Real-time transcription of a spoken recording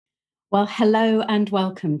Well, hello and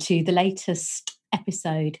welcome to the latest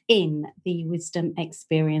episode in the Wisdom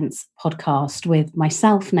Experience podcast with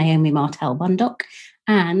myself, Naomi Martel-Bundock,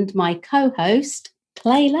 and my co-host,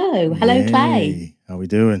 Clay Lowe. Hello, Clay. Yay. How we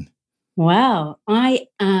doing? Well, I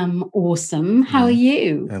am awesome. How are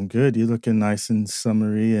you? I'm good. You're looking nice and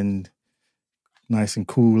summery and nice and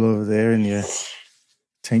cool over there in your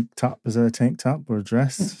tank top. Is that a tank top or a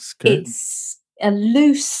dress? Skirt? It's a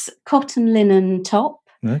loose cotton linen top.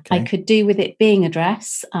 Okay. I could do with it being a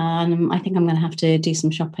dress. I think I'm going to have to do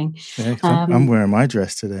some shopping. Yeah, I'm wearing my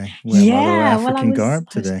dress today. Wearing my little African garb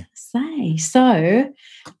today. So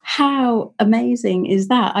how amazing is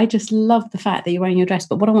that? I just love the fact that you're wearing your dress.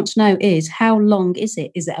 But what I want to know is, how long is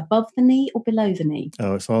it? Is it above the knee or below the knee?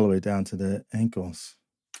 Oh, it's all the way down to the ankles.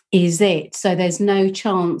 Is it? So there's no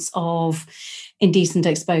chance of indecent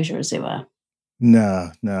exposure, as it were?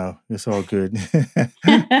 No, it's all good.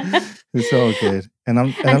 It's all good. And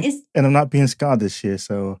I'm not being scarred this year,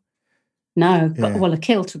 so. No, yeah. But a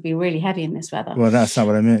kilt would be really heavy in this weather. Well, that's not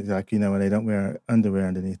what I meant. Like, when they don't wear underwear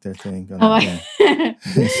underneath their thing. So,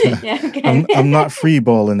 yeah, okay. I'm not free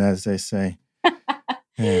balling, as they say.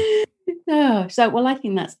 Yeah. Oh, I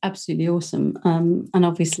think that's absolutely awesome. And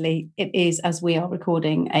obviously it is, as we are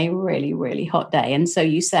recording, a really, really hot day. And so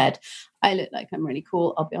you said, I look like I'm really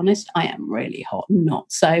cool. I'll be honest, I am really hot,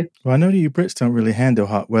 not so. Well, I know that you Brits don't really handle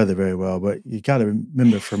hot weather very well, but you got to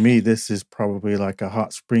remember, for me, this is probably like a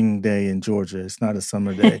hot spring day in Georgia. It's not a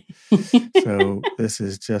summer day. So this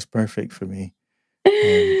is just perfect for me.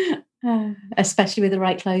 Especially with the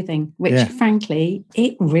right clothing, which frankly,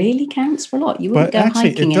 it really counts for a lot. You wouldn't go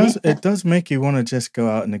hiking in it. It does make you want to just go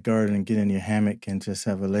out in the garden and get in your hammock and just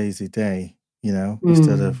have a lazy day,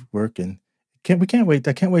 instead of working. We can't wait.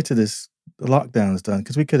 I can't wait till the lockdown's done,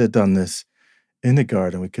 because we could have done this in the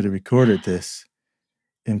garden. We could have recorded this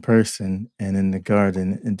in person and in the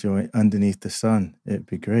garden, enjoy underneath the sun. It'd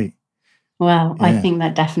be great. Well, yeah. I think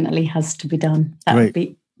that definitely has to be done. That would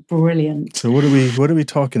be brilliant. So what are we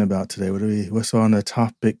talking about today? What's on the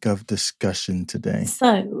topic of discussion today?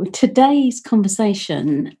 So today's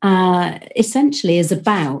conversation essentially is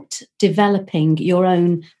about developing your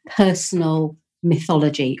own personal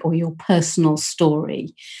mythology or your personal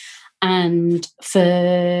story. And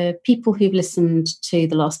for people who've listened to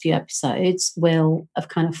the last few episodes, will have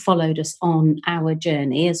kind of followed us on our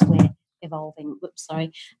journey as we're evolving,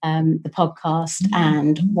 the podcast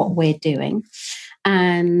and what we're doing.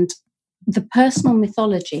 And the personal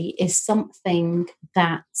mythology is something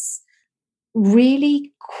that's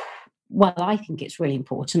really, I think it's really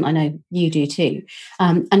important. I know you do too.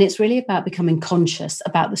 And it's really about becoming conscious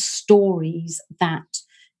about the stories that,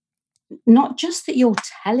 not just that you're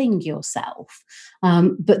telling yourself,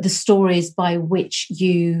 but the stories by which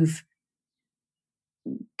you've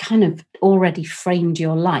kind of already framed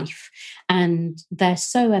your life. And they're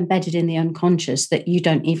so embedded in the unconscious that you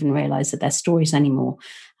don't even realize that they're stories anymore.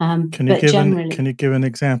 Can you give an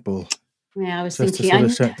example? Yeah, I was just thinking. To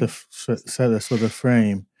sort of set a sort of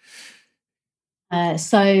frame.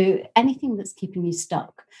 So anything that's keeping you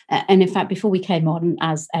stuck. And in fact, before we came on,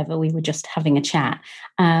 as ever, we were just having a chat.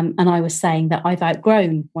 And I was saying that I've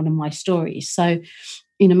outgrown one of my stories. So,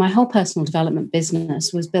 my whole personal development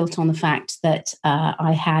business was built on the fact that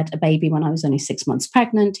I had a baby when I was only 6 months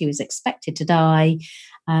pregnant. He was expected to die.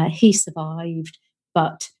 He survived.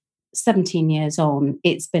 But 17 years on,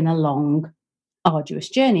 it's been a long, arduous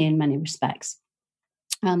journey in many respects.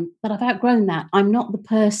 But I've outgrown that. I'm not the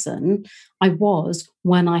person I was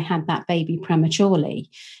when I had that baby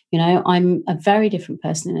prematurely. I'm a very different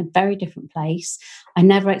person in a very different place. I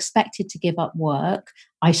never expected to give up work.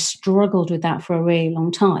 I struggled with that for a really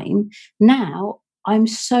long time. Now, I'm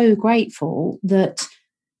so grateful that,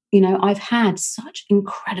 I've had such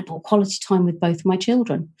incredible quality time with both of my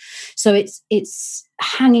children. So it's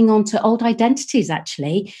hanging on to old identities,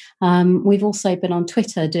 actually. We've also been on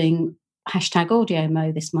Twitter doing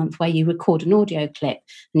 #AudioMo this month, where you record an audio clip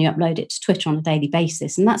and you upload it to Twitter on a daily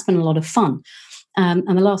basis. And that's been a lot of fun. And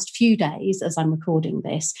the last few days, as I'm recording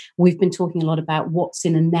this, we've been talking a lot about what's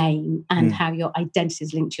in a name and how your identity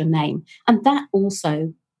is linked to your name. And that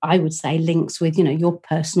also, I would say, links with, your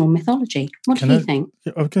personal mythology. What do you think? I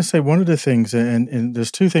was going to say one of the things, and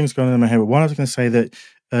there's two things going on in my head. One, I was going to say that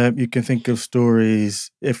you can think of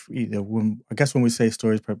stories, I guess when we say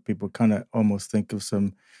stories, people kind of almost think of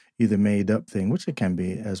some either made up thing, which it can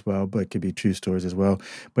be as well, but it could be true stories as well.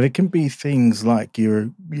 But it can be things like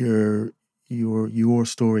your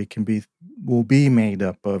story will be made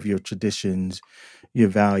up of your traditions, your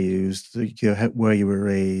values, where you were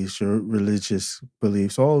raised, your religious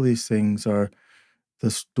beliefs. All these things are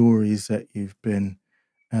the stories that you've been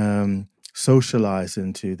socialize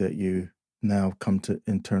into, that you now come to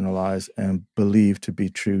internalize and believe to be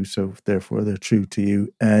true. So therefore they're true to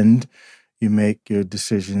you, and you make your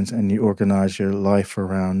decisions and you organize your life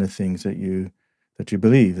around the things that you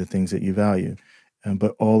believe, the things that you value.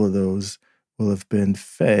 But all of those will have been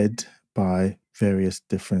fed by various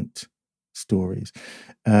different stories.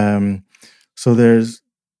 So there's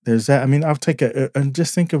that. I mean, I'll take and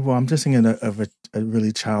just think of, well, I'm just thinking of a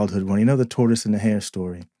really childhood one. You know, the tortoise and the hare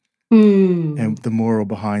story, and the moral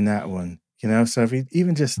behind that one. You know, so if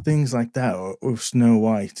even just things like that, or Snow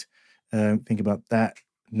White, think about that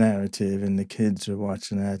narrative, and the kids are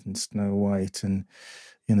watching that, and Snow White, and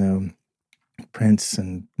you know, Prince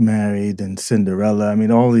and Married and Cinderella. I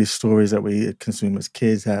mean, all these stories that we consume as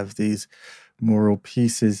kids have these moral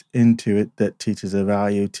pieces into it that teaches a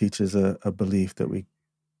value, teaches a belief that we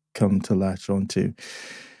come to latch onto.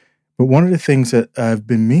 But one of the things that I've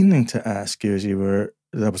been meaning to ask you,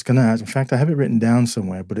 that I was going to ask, in fact, I have it written down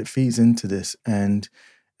somewhere, but it feeds into this. And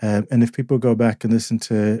if people go back and listen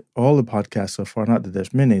to all the podcasts so far, not that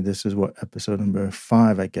there's many, this is episode number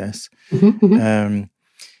 5, I guess.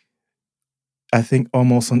 I think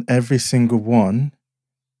almost on every single one,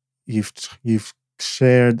 you've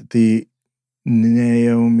shared the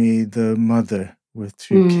Naomi, the mother with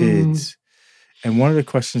 2 kids. And one of the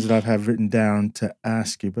questions that I've had written down to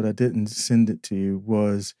ask you, but I didn't send it to you,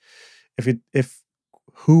 was if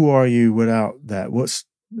who are you without that?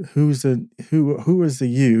 Who is the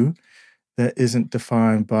you that isn't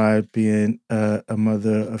defined by being a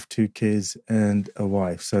mother of 2 kids and a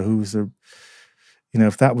wife? So who's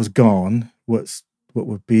if that was gone, what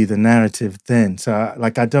would be the narrative then? So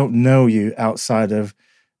I don't know you outside of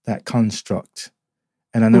that construct.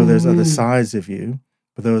 And I know there's other sides of you,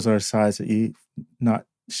 but those are sides that you've not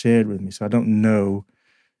shared with me. So I don't know.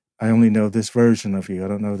 I only know this version of you. I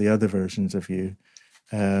don't know the other versions of you.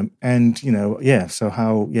 So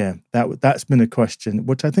that's been a question,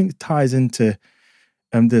 which I think ties into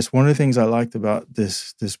this. One of the things I liked about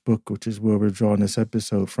this book, which is where we're drawing this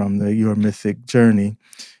episode from, the Your Mythic Journey,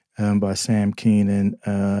 by Sam Keenan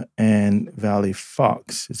and Valley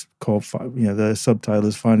Fox. It's called, the subtitle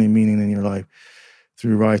is Finding Meaning in Your Life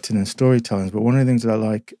Through Writing and Storytelling. But one of the things that I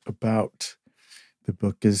like about the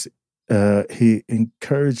book is he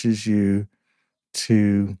encourages you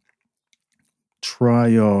to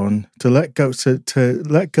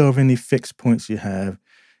let go of any fixed points you have,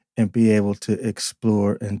 and be able to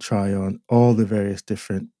explore and try on all the various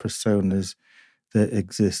different personas that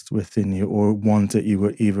exist within you, or ones that you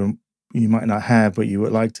might not have, but you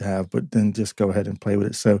would like to have, but then just go ahead and play with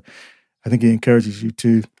it. So I think it encourages you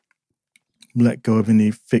to let go of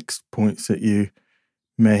any fixed points that you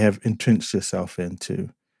may have entrenched yourself into.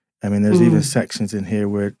 I mean, there's even sections in here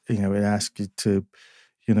where, it asks you to,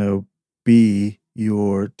 be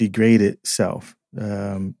your degraded self,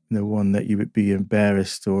 the one that you would be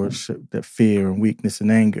embarrassed, or that fear and weakness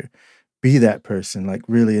and anger. Be that person, like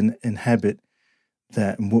really inhabit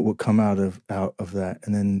that, and what would come out of that.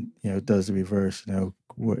 And then, it does the reverse, So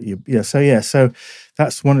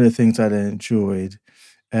that's one of the things that I enjoyed.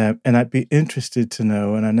 And I'd be interested to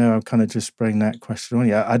know, and I know I'm kind of just spraying that question on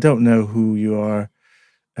you. I don't know who you are.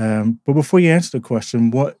 But before you answer the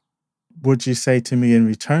question, what would you say to me in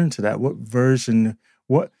return to that? What version,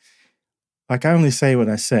 I only say what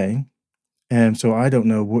I say. And so I don't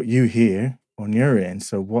know what you hear on your end.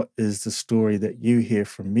 So what is the story that you hear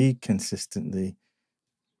from me consistently?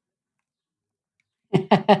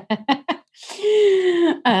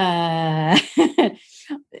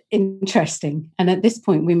 Interesting. And at this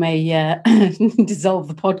point, we may dissolve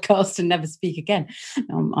the podcast and never speak again.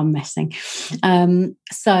 No, I'm messing.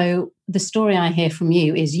 So the story I hear from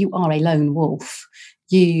you is you are a lone wolf.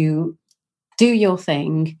 You do your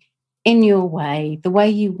thing in your way, the way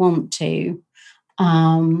you want to.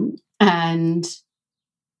 And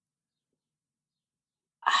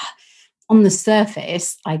on the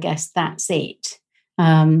surface, I guess that's it.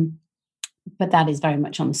 But that is very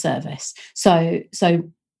much on the surface. So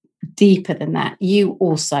deeper than that, you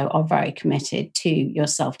also are very committed to your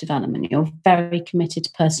self-development. You're very committed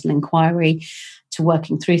to personal inquiry, to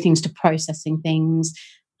working through things, to processing things.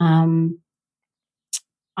 I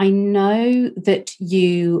know that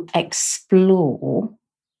you explore,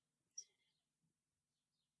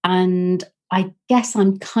 and I guess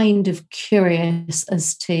I'm kind of curious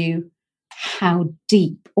as to how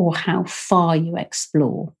deep or how far you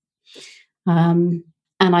explore. And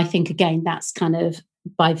I think, again, that's kind of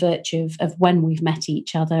by virtue of when we've met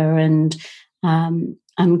each other, and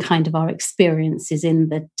kind of our experiences in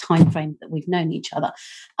the time frame that we've known each other.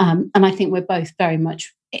 And I think we're both very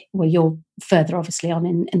much, well, you're further obviously on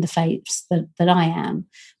in the phase that I am,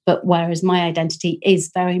 But whereas my identity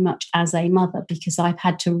is very much as a mother, because I've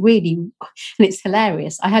had to really, and it's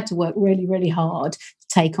hilarious, I had to work really, really hard to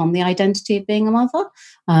take on the identity of being a mother.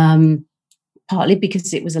 Partly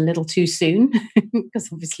because it was a little too soon, because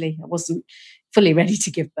obviously I wasn't fully ready to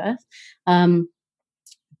give birth.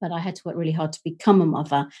 But I had to work really hard to become a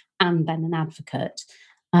mother and then an advocate.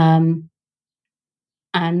 And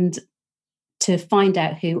to find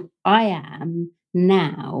out who I am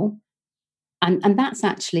now, and that's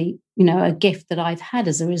actually, a gift that I've had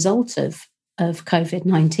as a result of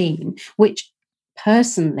COVID-19, which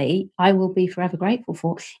personally I will be forever grateful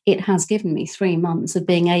for. It has given me 3 months of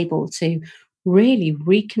being able to really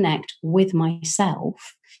reconnect with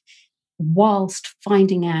myself whilst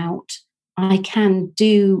finding out I can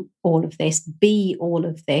do all of this, be all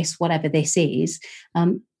of this, whatever this is,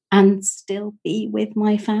 and still be with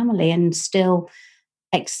my family and still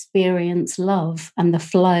experience love and the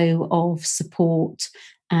flow of support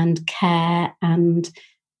and care and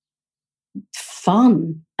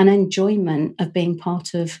fun and enjoyment of being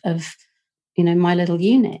part of my little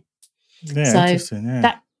unit. Yeah, So interesting. Yeah.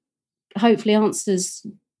 that hopefully answers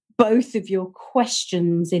both of your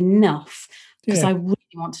questions enough, because I really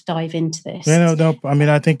want to dive into this. Yeah, no. I mean,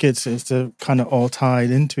 I think it's kind of all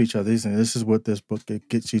tied into each other, isn't it? This is what this book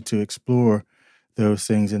gets you to explore those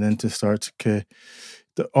things, and then to start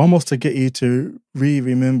almost to get you to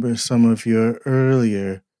remember some of your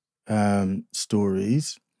earlier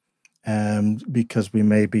stories, because we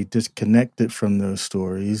may be disconnected from those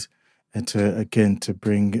stories, and to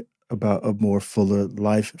bring about a more fuller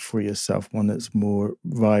life for yourself, one that's more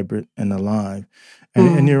vibrant and alive.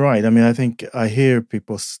 And you're right. I mean, I think I hear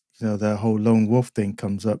people, that whole lone wolf thing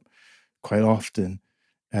comes up quite often.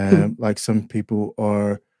 Like some people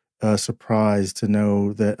are surprised to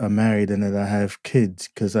know that I'm married and that I have kids,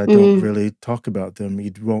 because I don't really talk about them.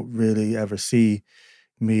 You won't really ever see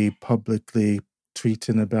me publicly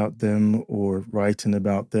tweeting about them or writing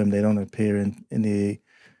about them. They don't appear in any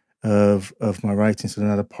of my writing, so they're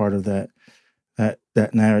not a part of that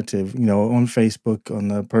narrative. On Facebook, on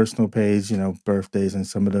the personal page, birthdays and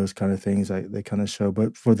some of those kind of things, they kind of show.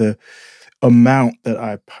 But for the amount that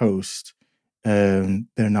I post, they're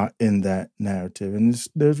not in that narrative, and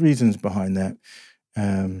there's reasons behind that.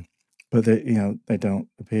 But they don't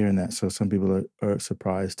appear in that, so some people are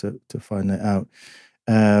surprised to find that out.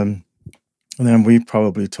 And then we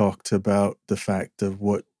probably talked about the fact of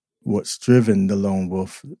what's driven the lone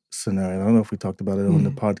wolf scenario. I don't know if we talked about it on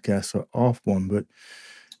the podcast or off one, but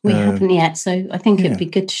we haven't yet. So I think it'd be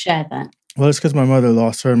good to share that. Well, it's because my mother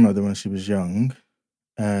lost her mother when she was young.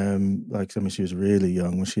 She was really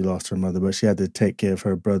young when she lost her mother, but she had to take care of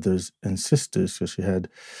her brothers and sisters. So she had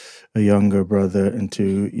a younger brother and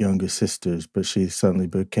 2 younger sisters, but she suddenly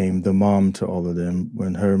became the mom to all of them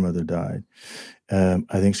when her mother died.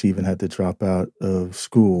 I think she even had to drop out of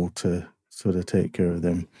school to sort of take care of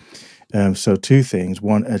them. So 2 things.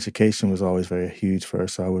 One, education was always very huge for her.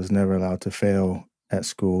 So I was never allowed to fail at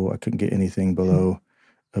school. I couldn't get anything below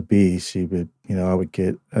a B. She would,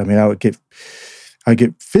 I'd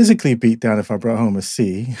get physically beat down if I brought home a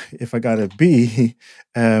C. If I got a B,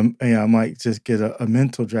 I might just get a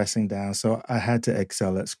mental dressing down. So I had to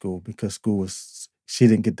excel at school, because she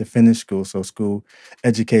didn't get to finish school. So school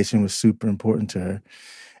education was super important to her.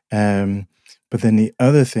 But then the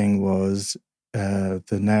other thing was,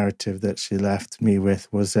 the narrative that she left me with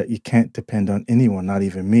was that you can't depend on anyone, not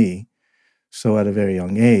even me. So at a very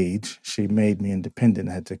young age, she made me independent.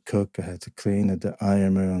 I had to cook, I had to clean, I had to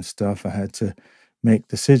iron my own stuff. I had to make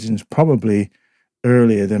decisions probably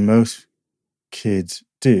earlier than most kids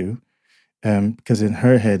do. Because in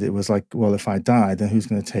her head, it was like, well, if I die, then who's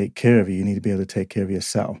going to take care of you? You need to be able to take care of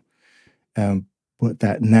yourself. But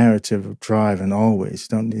that narrative of drive, and always,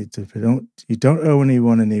 you don't owe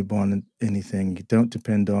anyone anything. You don't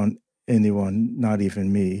depend on anyone, not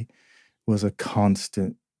even me, was a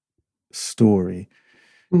constant story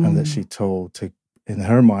that she told in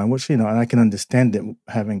her mind, which, and I can understand it,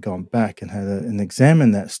 having gone back and and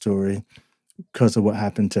examined that story because of what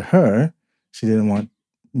happened to her. She didn't want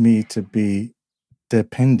me to be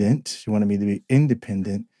dependent. She wanted me to be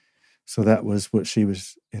independent. So that was what she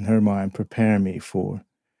was, in her mind, preparing me for,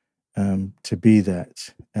 to be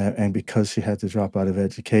that. And because she had to drop out of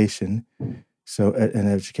education, and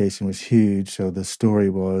education was huge. So the story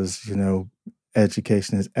was,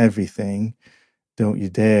 education is everything. Don't you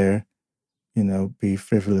dare, be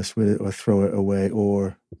frivolous with it or throw it away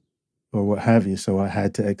or what have you. So I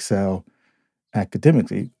had to excel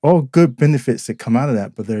academically. All good benefits that come out of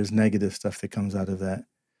that, but there's negative stuff that comes out of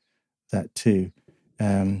that too.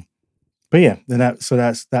 But yeah, then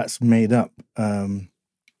that's made up. And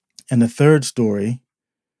the third story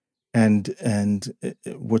and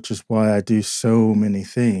which is why I do so many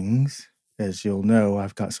things. As you'll know,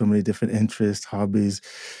 I've got so many different interests, hobbies,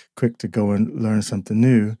 quick to go and learn something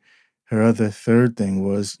new. Her other third thing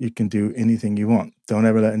was you can do anything you want. Don't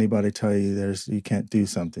ever let anybody tell you you can't do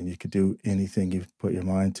something. You could do anything you put your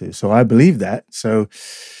mind to. So I believe that. So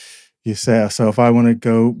you say, so if I want to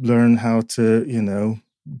go learn how to,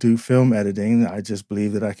 do film editing, I just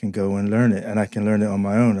believe that I can go and learn it, and I can learn it on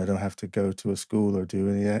my own. I don't have to go to a school or do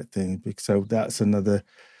any of that thing. So that's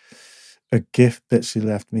a gift that she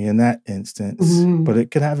left me in that instance. But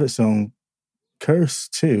it could have its own curse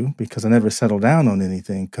too, because I never settle down on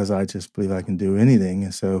anything because I just believe I can do anything.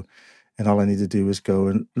 And all I need to do is go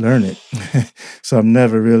and learn it. So I'm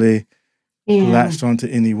never really latched onto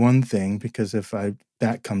any one thing, because if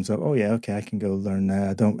that comes up, oh yeah, okay, I can go learn that.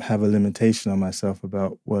 I don't have a limitation on myself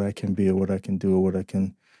about what I can be or what I can do or what I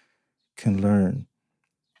can learn.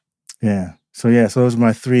 Yeah. So those are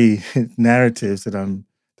my three narratives that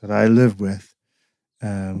I live with.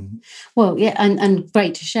 Well, yeah, and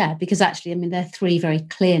great to share, because actually, I mean, they're three very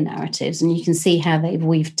clear narratives, and you can see how they've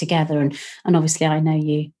weaved together. And obviously, I know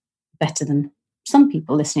you better than some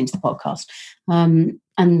people listening to the podcast,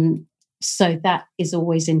 and so that is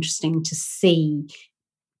always interesting to see,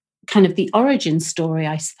 kind of the origin story,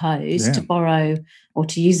 I suppose, to borrow or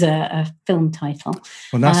to use a film title.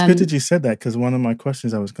 Well, that's good that you said that, because one of my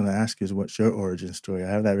questions I was going to ask you is, what's your origin story? I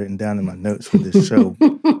have that written down in my notes for this show.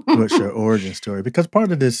 What's your origin story? Because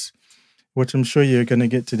part of this, which I'm sure you're going to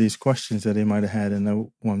get to these questions that they might have had in the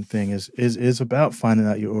one thing, is about finding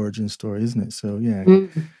out your origin story, isn't it? So yeah.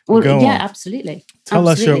 Well, go yeah, on. Absolutely. Tell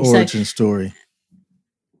us your origin story.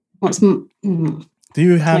 Do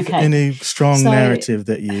you have any strong narrative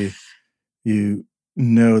that you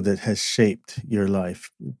know that has shaped your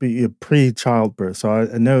life, be pre-childbirth? So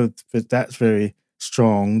I know that that's very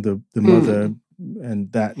strong, the mother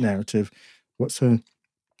and that narrative. What's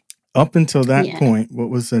up until that point,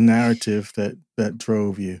 what was the narrative that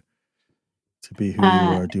drove you to be who you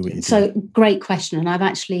are, do what you do? So great question. And I've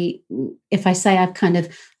actually, if I say I've kind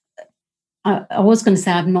of, I was going to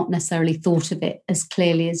say I've not necessarily thought of it as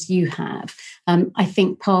clearly as you have. I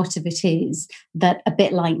think part of it is that, a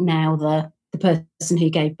bit like now, the person who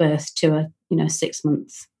gave birth to a 6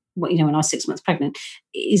 months, when I was 6 months pregnant,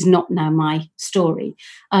 is not now my story.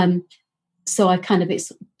 So I kind of,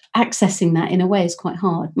 it's accessing that in a way is quite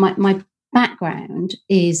hard. My background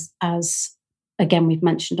is, as again we've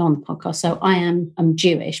mentioned on the podcast, so I'm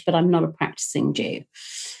Jewish, but I'm not a practicing Jew,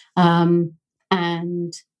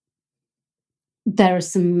 and there are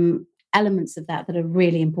some elements of that are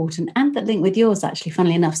really important and that link with yours, actually,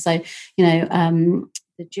 funnily enough. So, the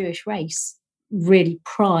Jewish race really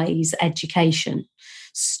prize education,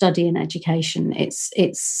 study and education.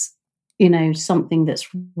 It's something that's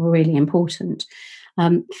really important.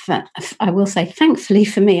 I will say, thankfully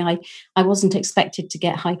for me, I wasn't expected to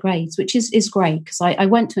get high grades, which is great, because I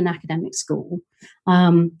went to an academic school,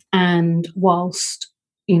 and whilst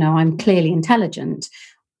I'm clearly intelligent,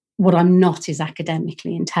 what I'm not is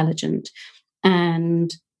academically intelligent.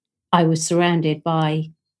 And I was surrounded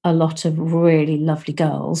by a lot of really lovely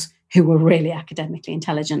girls who were really academically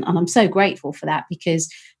intelligent. And I'm so grateful for that,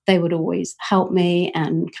 because they would always help me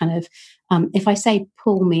and kind of, if I say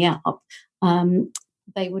pull me up,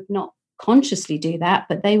 they would not consciously do that,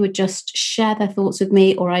 but they would just share their thoughts with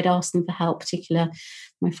me, or I'd ask them for help.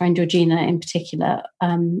 My friend Georgina in particular,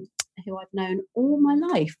 who I've known all my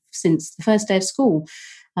life since the first day of school.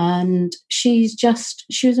 And she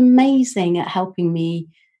was amazing at helping me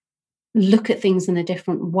look at things in a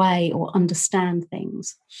different way or understand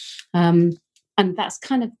things. And that's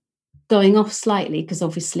kind of going off slightly, because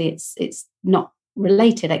obviously it's not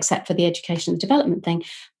related except for the education and development thing.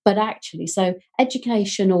 But actually, so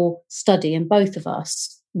education or study, and both of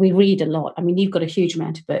us, we read a lot. I mean, you've got a huge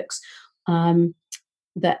amount of books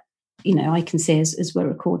that, I can see as we're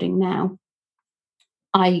recording now.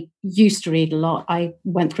 I used to read a lot. I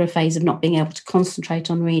went through a phase of not being able to concentrate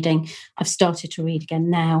on reading. I've started to read again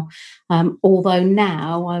now, although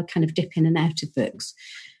now I kind of dip in and out of books.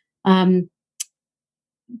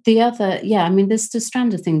 The other, there's the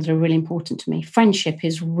strand of things that are really important to me. Friendship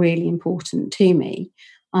is really important to me.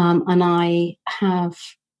 And I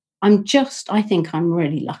think I'm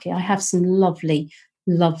really lucky. I have some lovely,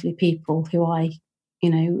 lovely people who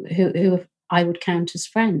who I would count as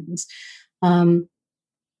friends.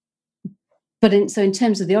 But in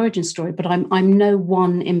terms of the origin story, but I'm no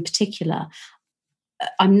one in particular.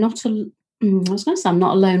 I'm not I was going to say I'm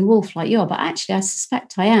not a lone wolf like you are, but actually I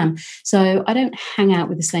suspect I am. So I don't hang out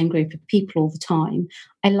with the same group of people all the time.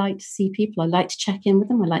 I like to see people. I like to check in with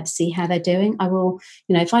them. I like to see how they're doing. I will,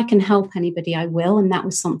 if I can help anybody, I will. And that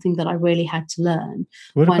was something that I really had to learn.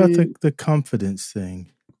 What about the confidence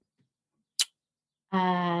thing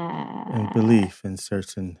and Uh, belief in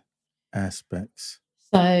certain aspects?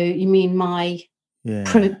 so you mean my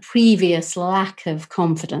previous lack of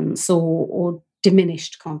confidence or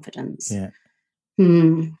diminished confidence? Yeah.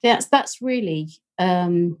 That's really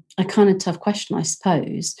a kind of tough question, I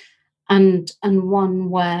suppose, and one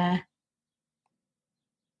where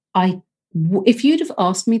if you'd have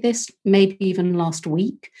asked me this maybe even last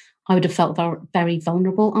week, I would have felt very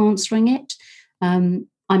vulnerable answering it. I'm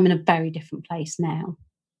in a very different place now,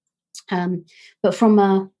 but from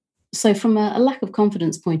a lack of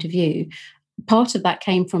confidence point of view, part of that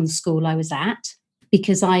came from the school I was at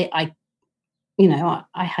because I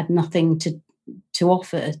had nothing to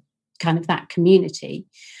offer kind of that community,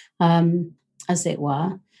 as it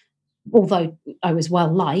were. Although I was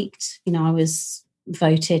well liked, I was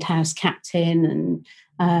voted house captain,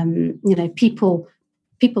 and people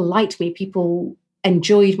liked me. People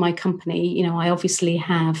enjoyed my company. I obviously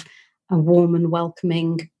have a warm and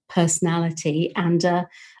welcoming personality and a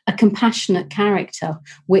compassionate character,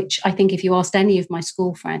 which I think if you asked any of my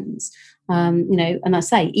school friends, and I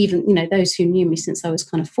say even those who knew me since I was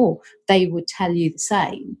kind of 4, they would tell you the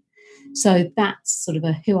same. So that's sort of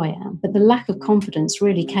who I am. But the lack of confidence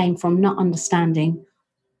really came from not understanding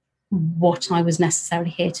what I was necessarily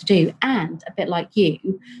here to do. And a bit like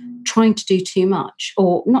you, trying to do too much,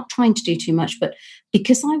 or not trying to do too much, but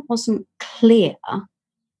because I wasn't clear,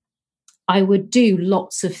 I would do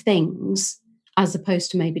lots of things as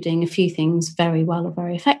opposed to maybe doing a few things very well or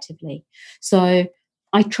very effectively. So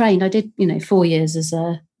I did 4 years as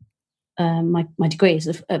my degree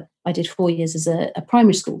is I did 4 years as a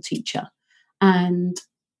primary school teacher, and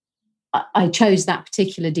I chose that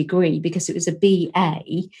particular degree because it was a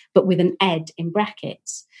BA, but with an ed in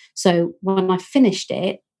brackets. So when I finished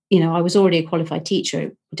it, I was already a qualified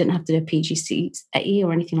teacher. I didn't have to do a PGCE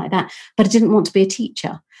or anything like that, but I didn't want to be a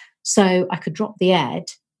teacher. So I could drop the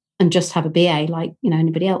ed and just have a BA like,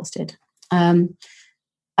 anybody else did.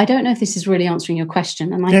 I don't know if this is really answering your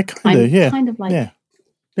question. And I'm kind of like... Yeah,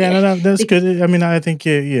 no, that's good. I mean, I think,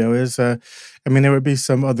 there would be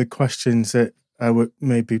some other questions that I would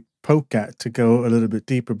maybe poke at to go a little bit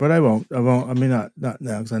deeper, but I won't. I mean, not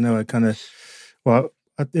now, because I know I kind of,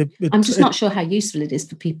 I'm just not sure how useful it is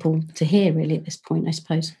for people to hear really at this point, I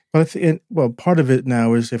suppose. Well, part of it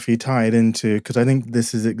now is if you tie it into, because I think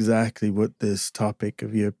this is exactly what this topic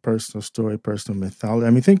of your personal story, personal mythology.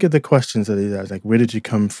 I mean, think of the questions that he asked, like, where did you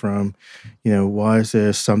come from? Why is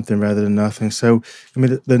there something rather than nothing? So, I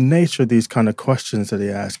mean, the nature of these kind of questions that he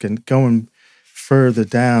asked, and going further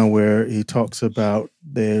down where he talks about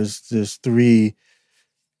there's 3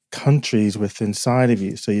 countries within inside of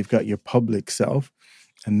you. So you've got your public self.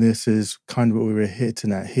 And this is kind of what we were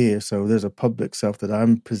hitting at here. So there's a public self that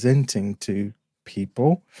I'm presenting to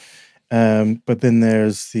people. But then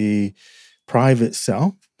there's the private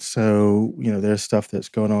self. So, there's stuff that's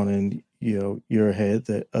going on in, your head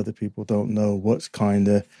that other people don't know what's kind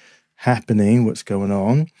of happening, what's going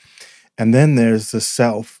on. And then there's the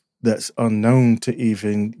self that's unknown to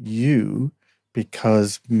even you,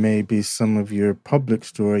 because maybe some of your public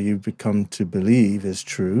story you've become to believe is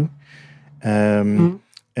true.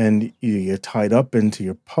 And you're tied up into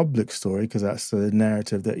your public story because that's the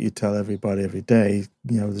narrative that you tell everybody every day.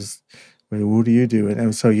 What do you do?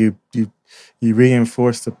 And so you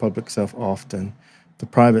reinforce the public self often. The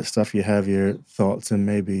private stuff, you have your thoughts and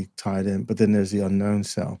maybe tied in, but then there's the unknown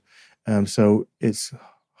self. So it's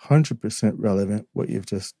 100% relevant what you've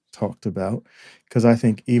just talked about, because I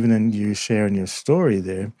think even in you sharing your story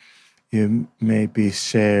there, you maybe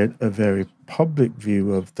shared a very public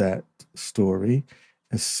view of that story,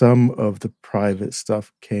 and some of the private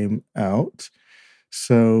stuff came out.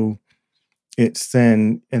 So it's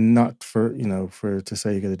then, and not for, for to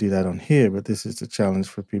say you got to do that on here, but this is the challenge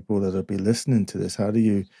for people that'll be listening to this. How do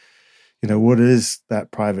you, what is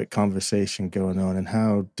that private conversation going on, and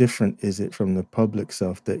how different is it from the public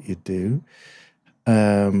self that you do?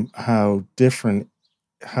 How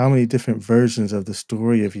many different versions of the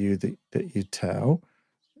story of you that you tell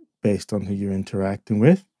based on who you're interacting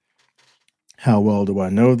with? How well do I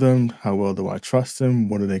know them? How well do I trust them?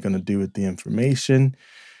 What are they going to do with the information?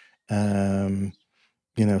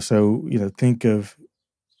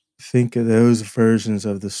 Think of those versions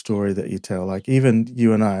of the story that you tell. Like even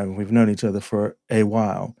you and I, we've known each other for a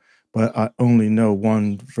while, but I only know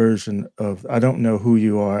one version of, I don't know who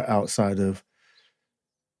you are outside of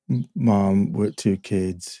mom with 2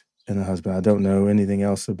 kids and a husband. I don't know anything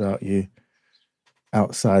else about you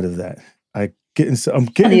outside of that.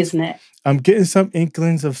 Funny, isn't it? I'm getting some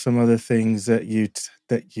inklings of some other things that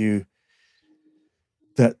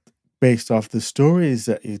based off the stories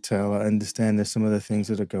that you tell. I understand there's some other things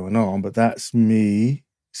that are going on, but that's me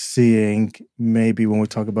seeing maybe when we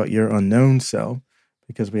talk about your unknown self,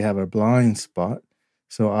 because we have a blind spot.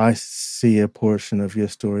 So I see a portion of your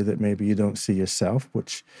story that maybe you don't see yourself,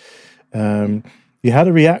 which you had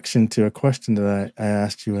a reaction to a question that I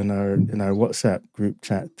asked you in our WhatsApp group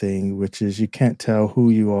chat thing, which is you can't tell who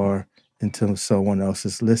you are until someone else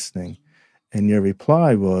is listening. And your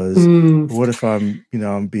reply was, what if I'm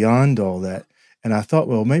beyond all that? And I thought,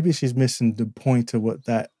 well, maybe she's missing the point of what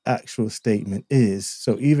that actual statement is.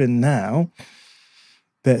 So even now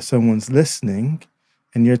that someone's listening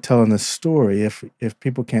and you're telling a story, if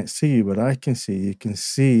people can't see you, but I can see, you can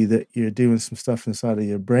see that you're doing some stuff inside of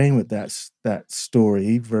your brain with that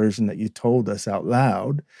story version that you told us out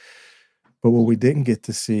loud. But what we didn't get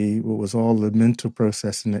to see, what was all the mental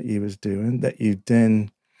processing that you was doing, that you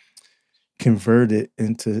then convert it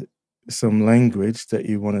into some language that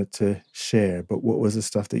you wanted to share. But what was the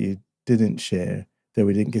stuff that you didn't share that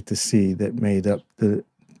we didn't get to see that made up the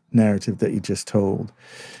narrative that you just told?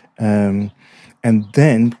 And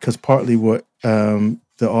then, because partly what the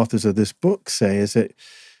authors of this book say is that,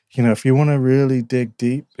 if you want to really dig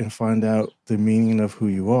deep and find out the meaning of who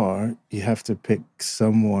you are, you have to pick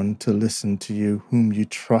someone to listen to you whom you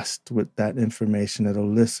trust with that information, that'll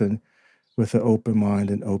listen with an open mind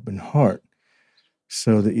and open heart,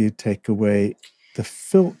 so that you take away the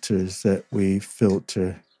filters that we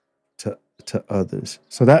filter to others.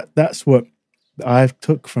 So that's what I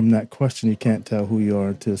took from that question. You can't tell who you are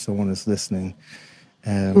until someone is listening.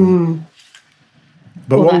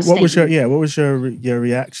 But what was your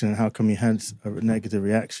reaction? How come you had a negative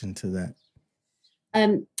reaction to that?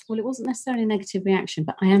 Well, it wasn't necessarily a negative reaction,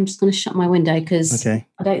 but I am just going to shut my window because I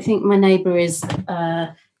don't think my neighbour is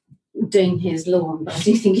doing his lawn, but I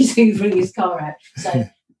do think he's hoovering his car out. So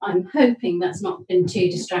I'm hoping that's not been too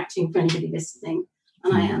distracting for anybody listening.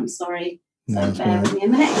 And I am sorry. So bear with me a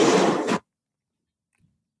minute.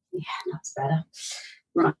 Yeah, that's better.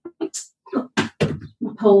 Right.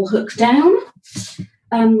 My pole hook down.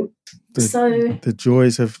 The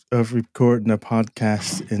joys of recording a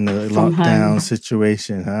podcast in the lockdown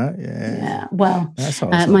situation, huh? Yeah. Well,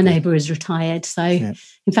 my neighbour is retired, so in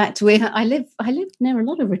fact, I live near a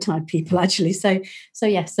lot of retired people actually. So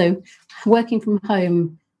working from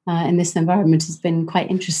home in this environment has been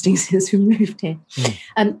quite interesting since we moved here.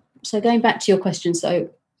 So going back to your question, so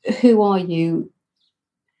who are you?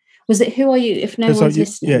 Was it who are you if no one's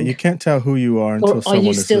listening? Yeah, you can't tell who you are until someone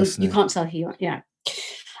is listening. You can't tell who you are. Yeah.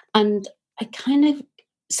 And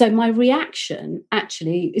so my reaction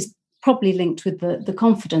actually is probably linked with the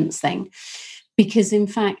confidence thing, because in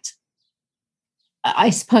fact, I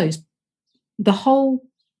suppose the whole,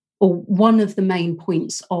 or one of the main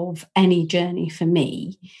points of any journey for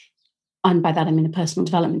me, and by that I mean a personal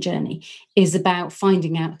development journey, is about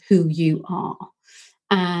finding out who you are.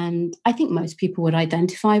 And I think most people would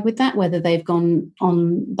identify with that, whether they've gone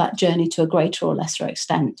on that journey to a greater or lesser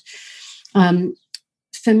extent.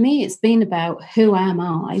 For me, it's been about who am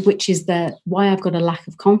I, which is why I've got a lack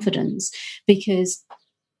of confidence, because,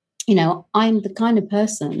 I'm the kind of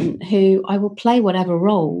person who I will play whatever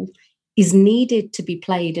role is needed to be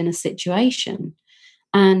played in a situation.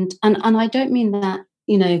 And I don't mean that,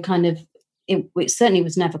 it certainly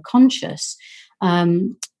was never conscious.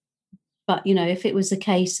 But, if it was a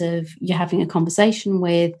case of you're having a conversation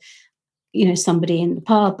with, somebody in the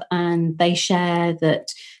pub and they share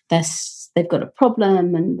that they've got a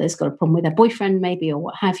problem and there's got a problem with their boyfriend maybe, or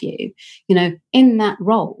what have you, in that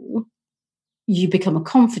role, you become a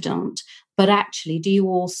confidant, but actually, do you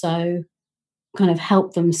also kind of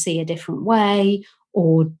help them see a different way,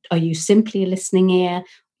 or are you simply a listening ear?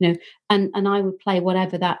 And I would play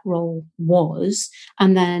whatever that role was,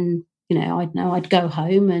 and then, I'd go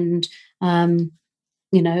home and,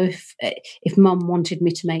 if mum wanted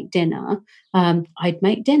me to make dinner, I'd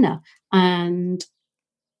make dinner. And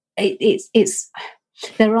it's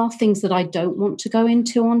there are things that I don't want to go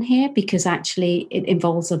into on here because actually it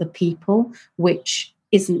involves other people, which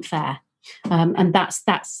isn't fair. And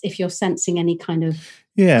that's if you're sensing any kind of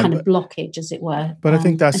blockage, as it were. But I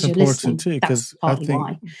think that's important too, because I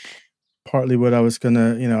think partly what I was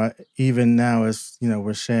gonna, even now as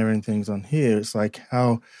we're sharing things on here, it's like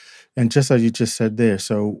how, and just as you just said there,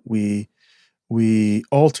 so we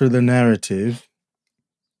alter the narrative,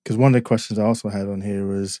 because one of the questions I also had on here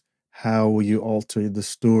was, how will you alter the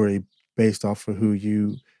story based off of who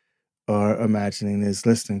you are imagining is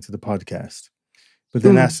listening to the podcast. But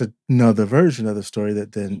then that's another version of the story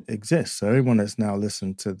that then exists. So everyone that's now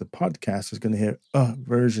listened to the podcast is going to hear a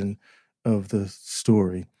version of the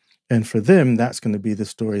story. And for them, that's going to be the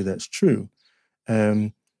story that's true.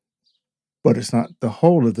 But it's not the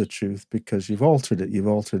whole of the truth because you've altered it. You've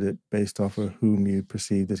altered it based off of whom you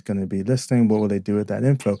perceive is going to be listening. What will they do with that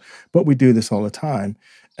info? But we do this all the time.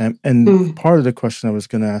 And part of the question I was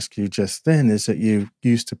going to ask you just then is that you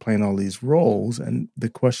used to playing all these roles. And the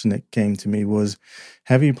question that came to me was,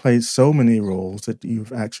 have you played so many roles that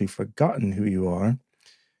you've actually forgotten who you are?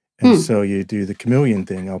 And so you do the chameleon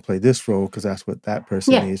thing. I'll play this role because that's what that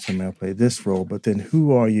person needs from me. I'll play this role. But then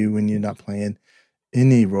who are you when you're not playing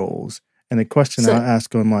any roles? And the question I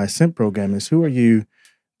ask on my Ascent program is, who are you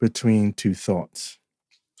between two thoughts?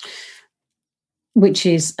 Which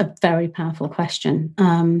is a very powerful question.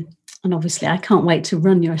 And obviously, I can't wait to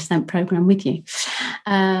run your Ascent program with you.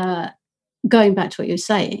 Going back to what you were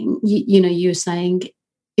saying, you were saying,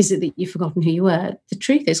 is it that you've forgotten who you were? The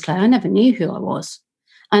truth is, Claire, I never knew who I was.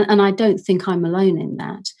 And I don't think I'm alone in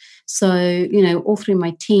that. So, all through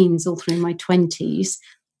my teens, all through my 20s,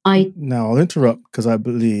 Now, I'll interrupt because I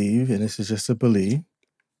believe, and this is just a belief,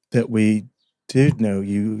 that you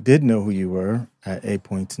did know who you were at a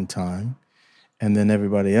point in time, and then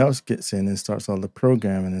everybody else gets in and starts all the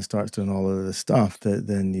programming and starts doing all of the stuff that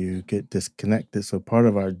then you get disconnected. So part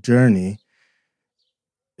of our journey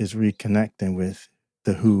is reconnecting with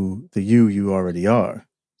the you already are,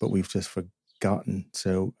 but we've just forgotten.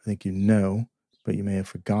 So I think but you may have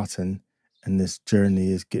forgotten. And this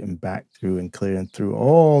journey is getting back through and clearing through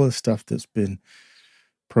all the stuff that's been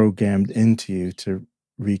programmed into you to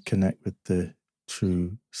reconnect with the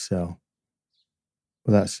true self.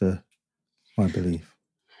 Well, that's my belief.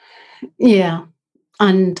 Yeah.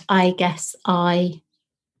 And I guess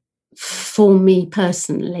for me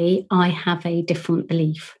personally, I have a different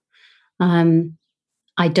belief.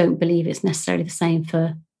 I don't believe it's necessarily the same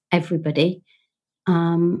for everybody.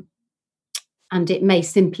 And it may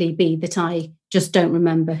simply be that I just don't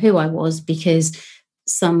remember who I was because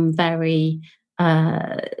some very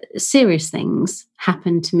serious things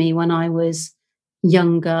happened to me when I was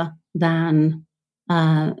younger than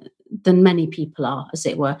many people are, as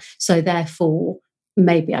it were. So therefore,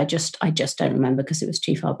 maybe I just don't remember because it was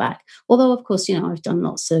too far back. Although, of course, I've done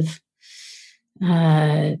lots of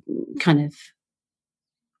kind of,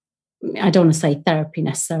 I don't want to say therapy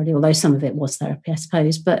necessarily, although some of it was therapy, I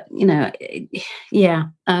suppose. But, yeah.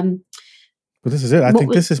 Well, this is it. I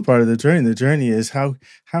think this is part of the journey. The journey is how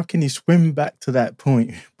can you swim back to that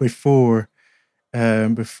point before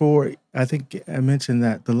I think I mentioned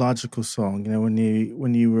that the logical song, when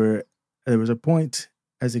you were, there was a point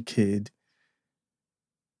as a kid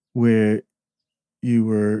where you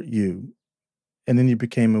were you, and then you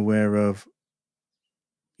became aware of,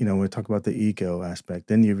 when we talk about the ego aspect,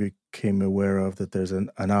 then you became aware of that there's an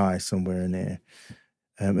I somewhere in there.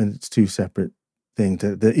 And it's two separate things.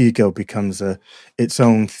 The ego becomes its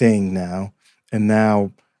own thing now. And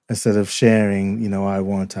now, instead of sharing,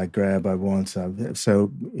 I grab, I want.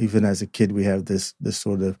 So even as a kid, we have this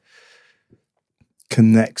sort of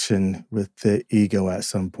connection with the ego at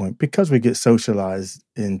some point because we get socialized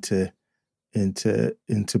into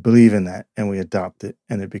believing that, and we adopt it,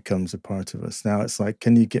 and it becomes a part of us. Now it's like,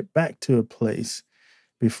 can you get back to a place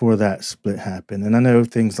before that split happened? And I know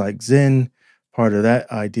things like Zen, part of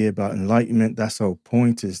that idea about enlightenment, that's the whole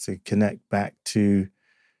point, is to connect back to,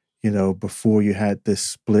 before you had this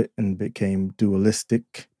split and became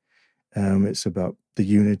dualistic. It's about the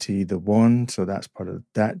unity, the one. So that's part of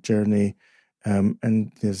that journey.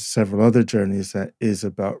 And there's several other journeys that is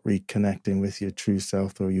about reconnecting with your true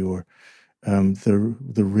self, or your the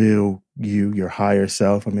real you, your higher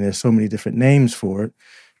self. I mean, there's so many different names for it,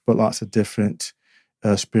 but lots of different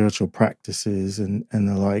spiritual practices and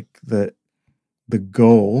the like. That the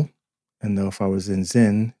goal, and though if I was in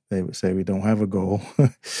Zen, they would say we don't have a goal,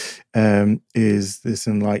 is this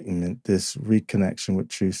enlightenment, this reconnection with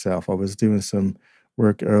true self. I was doing some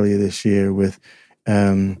work earlier this year with,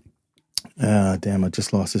 I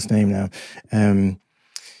just lost his name now.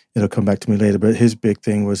 It'll come back to me later, but his big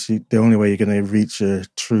thing was the only way you're going to reach your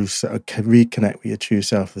true self, reconnect with your true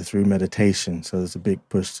self, is through meditation. So there's a big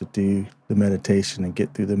push to do the meditation and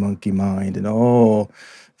get through the monkey mind and all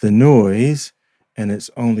the noise. And it's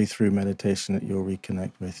only through meditation that you'll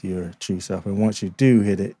reconnect with your true self. And once you do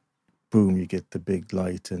hit it, boom, you get the big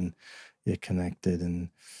light and you're connected. And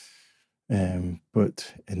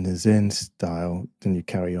but in the Zen style, then you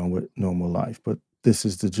carry on with normal life. But this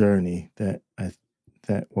is the journey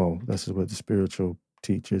this is what the spiritual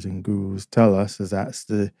teachers and gurus tell us, is that's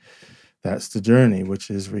the that's the journey, which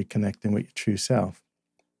is reconnecting with your true self.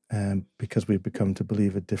 Because we've become to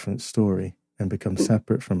believe a different story and become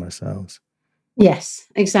separate from ourselves. Yes,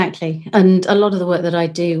 exactly. And a lot of the work that I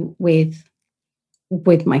do with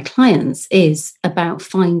my clients is about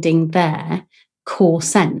finding their core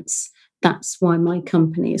sense. That's why my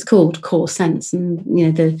company is called Core Sense, and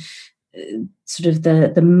the sort of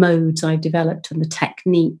the modes I've developed and the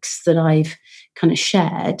techniques that I've kind of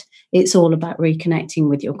shared. It's all about reconnecting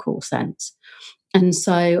with your core sense. And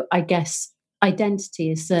so I guess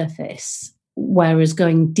identity is surface, whereas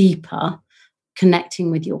going deeper,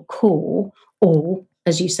 connecting with your core, or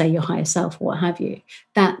as you say, your higher self, or what have you,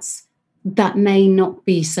 that may not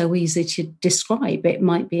be so easy to describe. It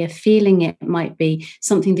might be a feeling, it might be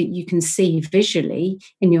something that you can see visually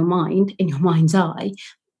in your mind, in your mind's eye,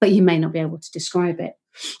 but you may not be able to describe it.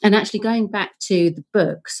 And actually going back to the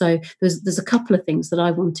book, so there's a couple of things that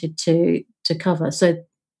I wanted to cover. So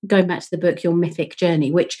going back to the book, Your Mythic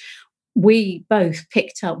Journey, which we both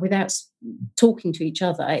picked up without talking to each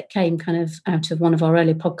other. It came kind of out of one of our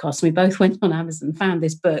earlier podcasts. We both went on Amazon, found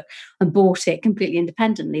this book and bought it completely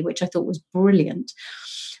independently, which I thought was brilliant.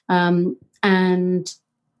 And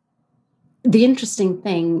the interesting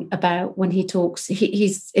thing about when he talks,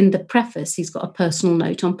 he's in the preface, he's got a personal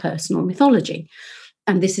note on personal mythology.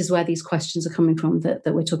 And this is where these questions are coming from that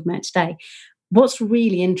we're talking about today. What's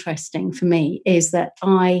really interesting for me is that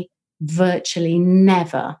I virtually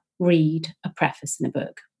never read a preface in a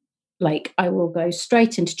book. Like, I will go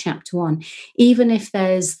straight into chapter 1, even if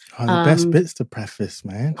there's the best bit's the preface,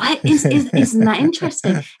 man. Isn't that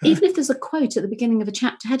interesting? Even if there's a quote at the beginning of a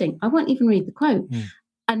chapter heading, I won't even read the quote.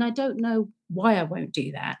 And I don't know why I won't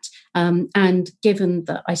do that. And given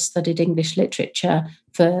that I studied English literature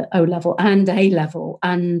for O-level and A-level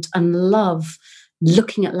and love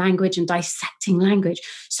looking at language and dissecting language,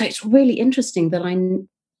 so it's really interesting that I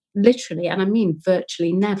literally, and I mean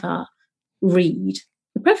virtually, never read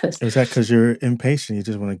the preface. Is that because you're impatient? You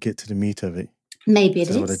just want to get to the meat of it? Maybe it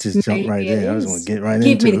is. I want to just jump right in. I just want to get right into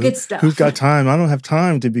it. Give me the good stuff. Who's got time? I don't have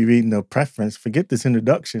time to be reading no preference. Forget this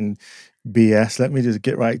introduction BS. Let me just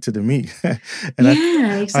get right to the meat.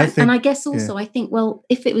 Exactly. And I guess also, I think, well,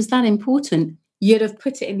 if it was that important, you'd have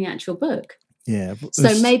put it in the actual book. Yeah.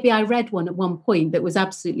 So maybe I read one at one point that was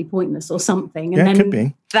absolutely pointless or something. And then could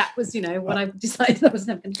be. That was, what I decided I was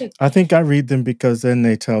never going to do. I think I read them because then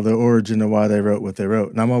they tell the origin of why they wrote what they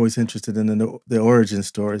wrote. And I'm always interested in the origin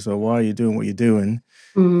story. So why are you doing what you're doing?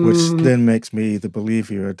 Which then makes me either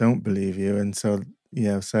believe you or don't believe you. And so,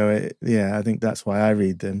 I think that's why I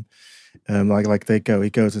read them. He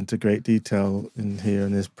goes into great detail in here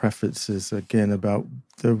in his prefaces again about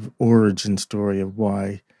the origin story of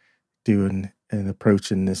why doing and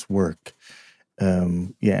approaching this work.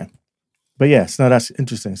 But yes, no, that's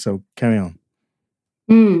interesting. So carry on.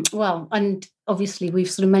 Well, and obviously we've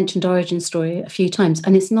sort of mentioned origin story a few times,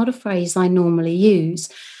 and it's not a phrase I normally use,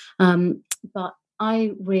 but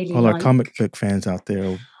I really all our comic book fans out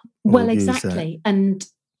there. Well, exactly. And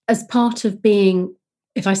as part of being,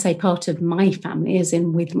 if I say part of my family, as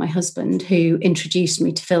in with my husband, who introduced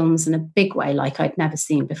me to films in a big way, like I'd never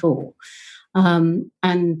seen before,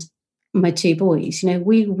 and my two boys,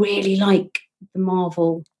 we really like the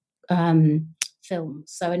Marvel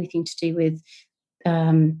films. So anything to do with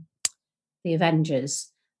the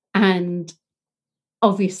Avengers. And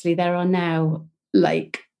obviously there are now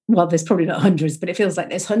there's probably not hundreds, but it feels like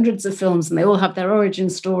there's hundreds of films and they all have their origin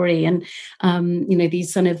story and,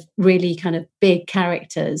 these kind of really kind of big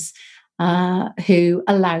characters who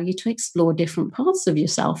allow you to explore different parts of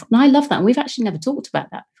yourself. And I love that. And we've actually never talked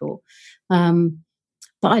about that before.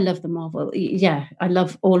 But I love the Marvel. Yeah, I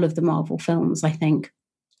love all of the Marvel films, I think.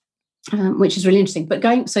 Which is really interesting. But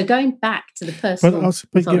going back to the personal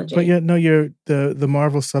mythology. The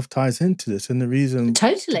Marvel stuff ties into this, and the reason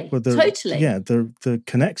totally. The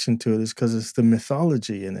connection to it is because it's the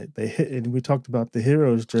mythology in it. They hit, and we talked about the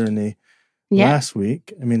hero's journey last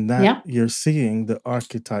week. I mean you're seeing the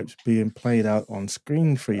archetypes being played out on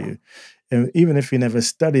screen for you, and even if you never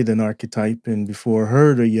studied an archetype and before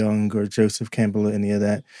heard of Jung or Joseph Campbell or any of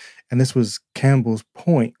that, and this was Campbell's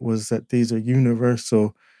point, was that these are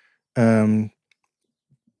universal. Or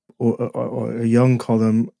Jung call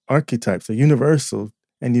them archetypes. They're universal,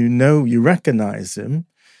 and you recognize them,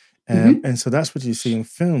 and so that's what you see in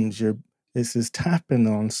films. This is tapping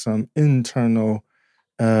on some internal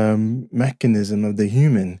mechanism of the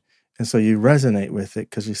human, and so you resonate with it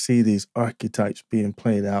because you see these archetypes being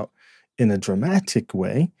played out in a dramatic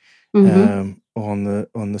way on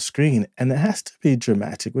the screen, and it has to be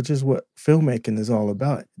dramatic, which is what filmmaking is all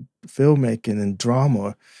about. Filmmaking and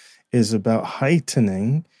drama is about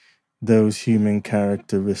heightening those human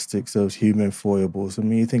characteristics, those human foibles. I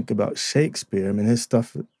mean, you think about Shakespeare. I mean, his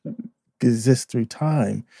stuff exists through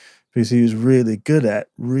time because he was really good at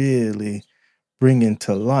really bringing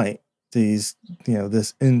to light these,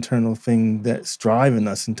 this internal thing that's driving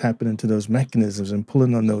us and tapping into those mechanisms and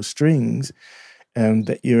pulling on those strings, and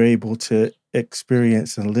that you're able to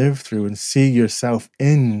experience and live through and see yourself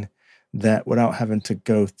in that without having to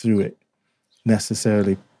go through it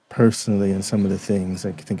necessarily personally. In some of the things,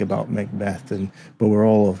 like you think about Macbeth, but we're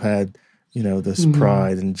all have had, this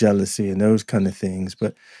pride and jealousy and those kind of things.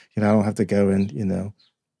 But I don't have to go and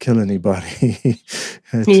kill anybody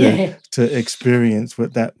to experience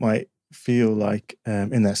what that might feel like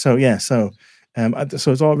in that. So yeah, so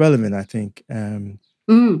it's all relevant, I think. And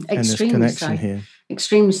this connection here,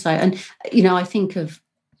 extremely so. And I think of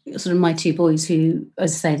sort of my two boys who,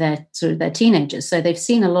 as I say, they're teenagers, so they've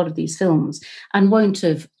seen a lot of these films and won't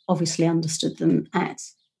have obviously understood them at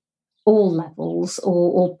all levels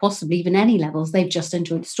or possibly even any levels. They've just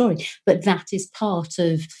enjoyed the story, but that is part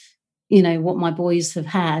of what my boys have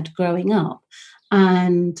had growing up.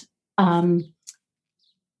 And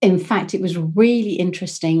in fact, it was really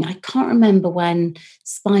interesting. I can't remember when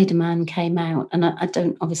Spider-Man came out, and I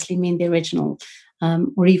don't obviously mean the original,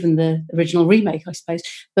 or even the original remake, I suppose.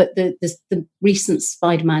 But the recent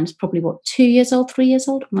Spider-Man is probably 2 years old, 3 years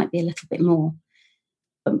old. It might be a little bit more.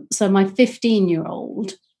 So my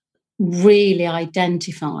 15-year-old really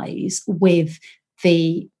identifies with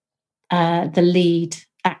the lead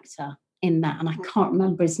actor in that, and I can't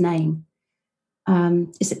remember his name.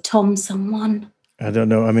 Is it Tom someone? I don't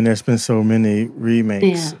know. I mean, there's been so many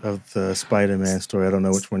remakes of the Spider-Man story. I don't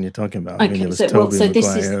know which one you're talking about. Okay, I mean, there was Tobey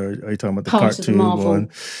Maguire. Are you talking about the cartoon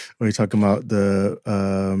one? Or are you talking about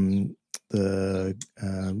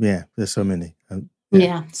there's so many.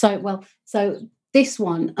 So this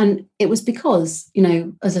one, and it was because,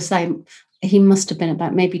 as I say, he must have been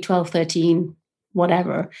about maybe 12, 13,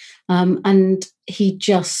 whatever. And he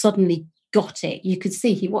just suddenly got it. You could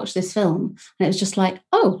see he watched this film and it was just like,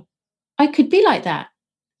 oh, I could be like that.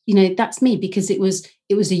 That's me, because it was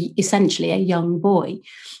essentially a young boy.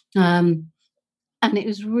 And it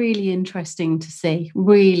was really interesting to see,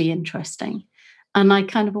 really interesting. And I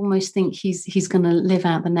kind of almost think he's going to live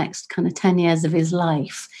out the next kind of 10 years of his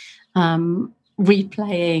life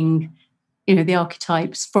replaying, the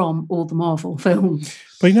archetypes from all the Marvel films.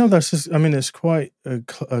 But that's just, I mean, it's quite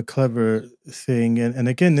a clever thing. And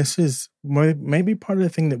again, this is maybe part of the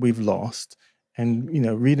thing that we've lost. And,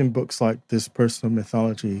 reading books like this personal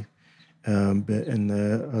mythology bit and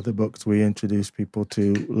the other books we introduced people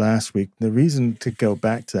to last week, the reason to go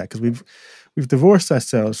back to that, because we've divorced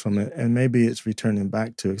ourselves from it, and maybe it's returning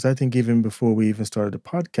back to it. Because I think even before we even started the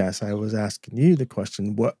podcast, I was asking you the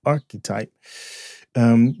question, what archetype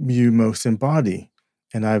you most embody?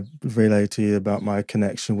 And I relayed to you about my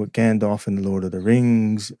connection with Gandalf in The Lord of the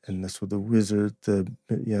Rings, and this with the wizard, the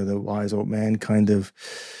wise old man kind of.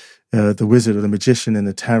 The wizard or the magician in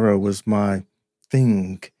the tarot was my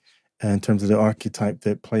thing in terms of the archetype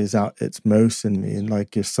that plays out its most in me. And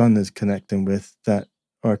like your son is connecting with that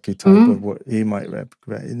archetype of what he might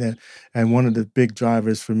represent. And one of the big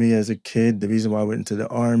drivers for me as a kid, the reason why I went into the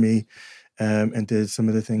army and did some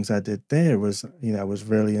of the things I did there was, I was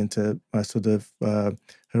really into my sort of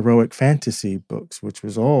heroic fantasy books, which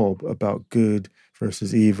was all about good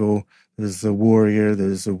versus evil. There's a warrior,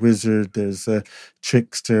 there's a wizard, there's a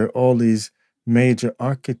trickster, all these major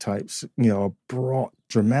archetypes, are brought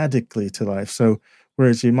dramatically to life. So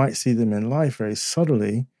whereas you might see them in life very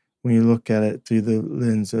subtly, when you look at it through the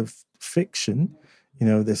lens of fiction,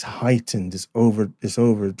 this heightened, this over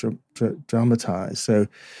dramatized. So,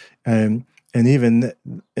 and even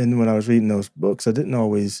when I was reading those books, I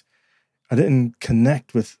didn't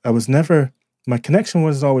connect with, my connection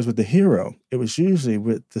wasn't always with the hero. It was usually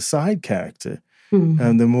with the side character.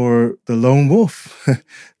 And the lone wolf,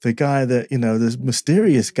 the guy that, this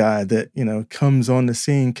mysterious guy that, comes on the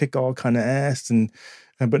scene, kick all kind of ass,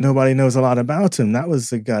 but nobody knows a lot about him. That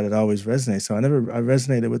was the guy that always resonated. So I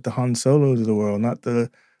resonated with the Han Solos of the world, not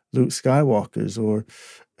the Luke Skywalkers or,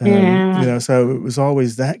 so it was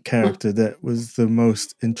always that character that was the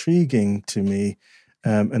most intriguing to me,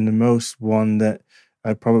 and the most one that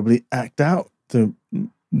I'd probably act out the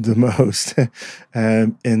most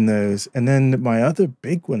in those. And then my other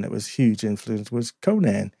big one that was huge influence was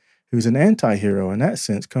Conan, who's an anti-hero in that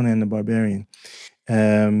sense, Conan the Barbarian.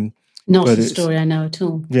 Not a story I know at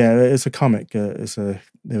all. Yeah, it's a comic. It was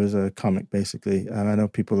a comic, basically. I know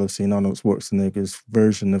people have seen Arnold Schwarzenegger's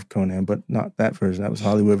version of Conan, but not that version. That was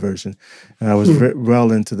Hollywood version. And I was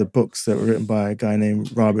well into the books that were written by a guy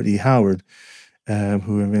named Robert E. Howard.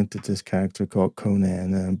 who invented this character called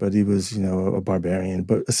Conan, but he was, a barbarian,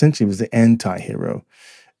 but essentially was the anti-hero.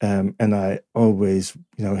 And I always,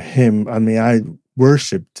 him, I mean, I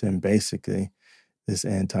worshipped him basically, this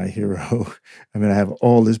anti-hero. I mean, I have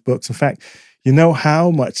all his books. In fact,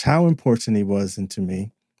 how important he was to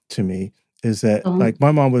me is that like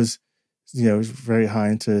my mom was, was very high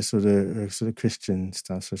into sort of Christian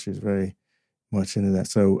stuff. So she was very much into that.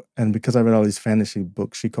 So, and because I read all these fantasy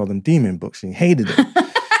books, she called them demon books. She hated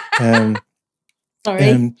them.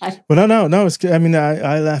 Sorry. Well, no. It's good. I mean,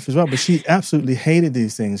 I laugh as well, but she absolutely hated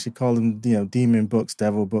these things. She called them, demon books,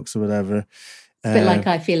 devil books, or whatever. It's a bit like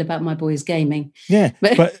I feel about my boys gaming. Yeah,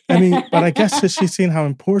 but I guess she's seen how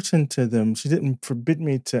important to them. She didn't forbid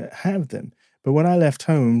me to have them. But when I left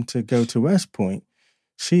home to go to West Point,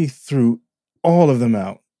 she threw all of them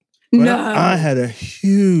out. But no. I had a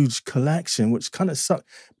huge collection, which kind of sucked.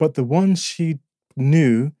 But the one she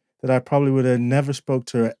knew that I probably would have never spoke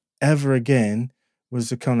to her ever again was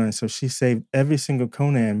the Conan. So she saved every single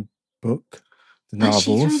Conan book, the novels.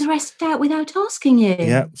 She threw the rest out without asking you.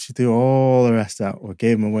 Yeah, she threw all the rest out or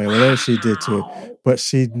gave them away, whatever she did to it. But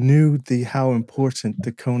she knew how important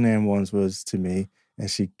the Conan ones was to me, and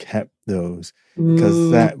she kept those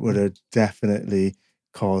because that would have definitely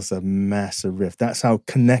caused a massive rift. That's how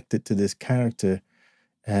connected to this character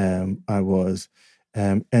I was.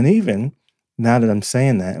 And even now that I'm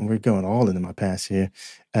saying that, and we're going all into my past here,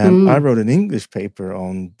 I wrote an English paper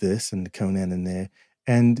on this and the Conan in there.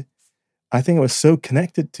 And I think I was so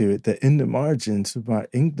connected to it that in the margins, my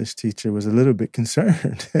English teacher was a little bit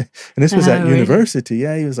concerned. And this was at university.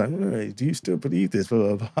 Yeah, he was like, do you still believe this?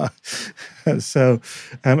 Blah, blah, blah. So,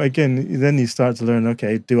 again, then you start to learn,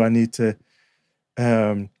 okay, do I need to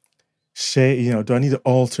do I need to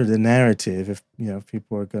alter the narrative if, if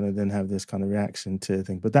people are going to then have this kind of reaction to the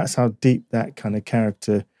thing? But that's how deep that kind of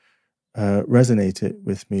character resonated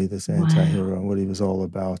with me, this anti-hero and what he was all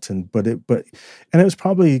about. And it was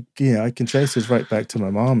probably, I can trace this right back to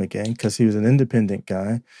my mom again, because he was an independent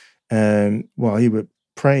guy. He would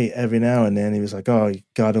pray every now and then. He was like, oh,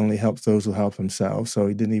 God only helps those who help themselves. So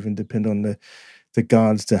he didn't even depend on the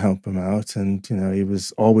gods to help him out. And, he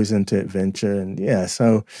was always into adventure. And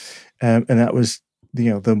so, and that was,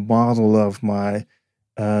 the model of my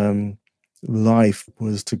life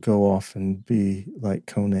was to go off and be like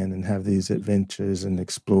Conan and have these adventures and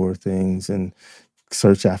explore things and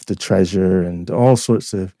search after treasure and all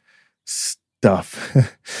sorts of stuff.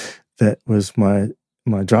 That was my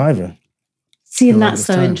driver. See, and that's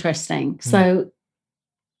so interesting. So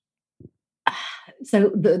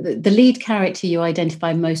the lead character you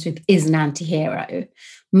identify most with is an anti-hero.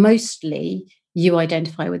 Mostly you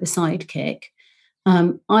identify with a sidekick.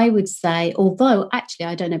 I would say, although actually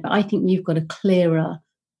I don't know, but I think you've got a clearer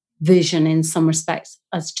vision in some respects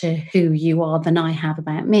as to who you are than I have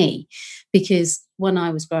about me. Because when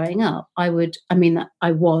I was growing up, I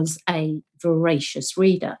was a voracious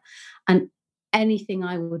reader, and anything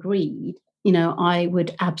I would read, I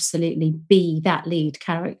would absolutely be that lead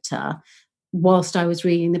character whilst I was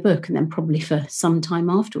reading the book, and then probably for some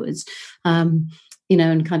time afterwards.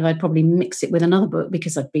 And kind of I'd probably mix it with another book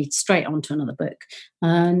because I'd be straight onto another book.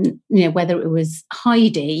 Whether it was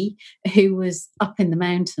Heidi, who was up in the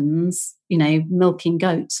mountains, milking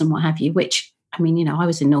goats and what have you, which, I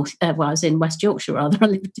was in I was in West Yorkshire rather. I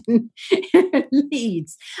lived in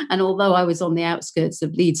Leeds. And although I was on the outskirts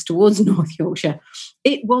of Leeds towards North Yorkshire,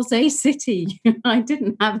 it was a city. I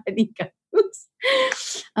didn't have any goats.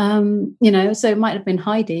 So it might have been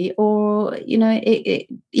Heidi, or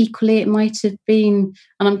equally it might have been,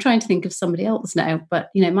 and I'm trying to think of somebody else now,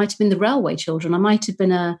 but it might have been the Railway Children. I might have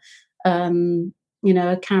been a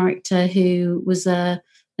character who was an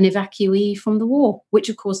evacuee from the war, which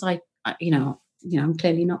of course I'm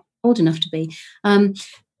clearly not old enough to be.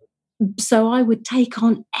 So I would take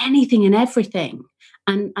on anything and everything,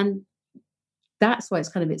 and that's why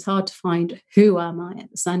it's hard to find who am I at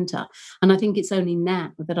the centre. And I think it's only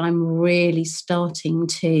now that I'm really starting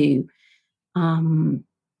to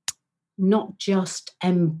not just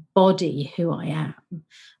embody who I am,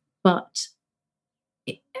 but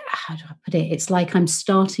how do I put it? It's like I'm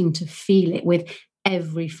starting to feel it with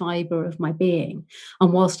every fibre of my being.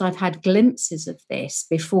 And whilst I've had glimpses of this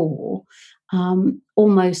before,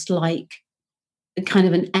 almost like kind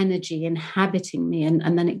of an energy inhabiting me,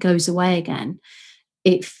 and then it goes away again,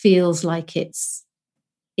 it feels like it's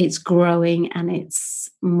growing and it's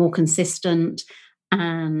more consistent,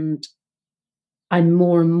 and I'm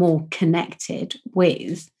more and more connected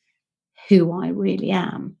with who I really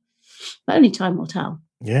am. But only time will tell.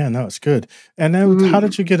 Yeah, no, it's good. And now, how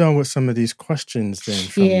did you get on with some of these questions then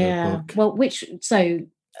from the book? Well,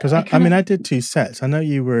 Because I mean, I did 2 sets. I know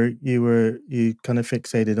you kind of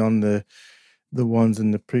fixated on the ones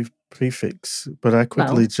in the prefix, but I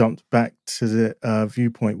quickly jumped back to the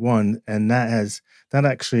viewpoint 1, and that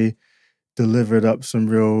actually delivered up some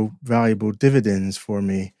real valuable dividends for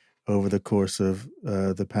me over the course of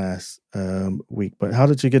the past week. But how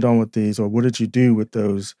did you get on with these, or what did you do with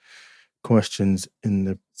those questions in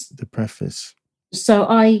the preface? So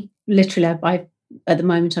I at the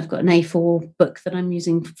moment, I've got an A4 book that I'm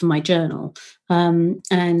using for my journal. And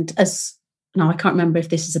now I can't remember if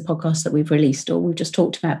this is a podcast that we've released or we've just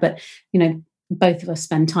talked about, but, both of us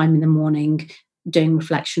spend time in the morning doing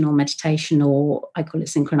reflection or meditation, or I call it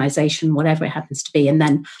synchronization, whatever it happens to be. And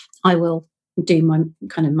then I will do my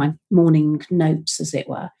morning notes, as it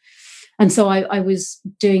were. And so I was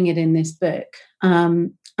doing it in this book.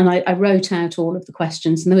 And I wrote out all of the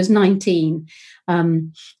questions, and there was 19.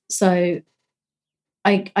 So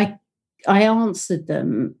I answered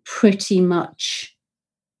them pretty much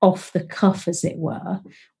off the cuff, as it were,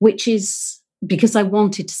 which is because I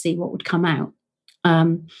wanted to see what would come out.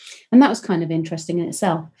 And that was kind of interesting in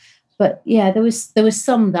itself. But yeah, there was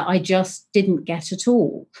some that I just didn't get at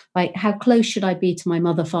all. Like, how close should I be to my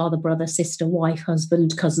mother, father, brother, sister, wife,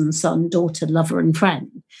 husband, cousin, son, daughter, lover, and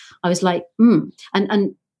friend? I was like,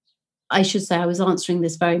 And I should say I was answering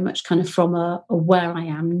this very much kind of from a where I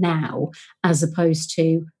am now, as opposed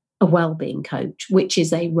to a well-being coach, which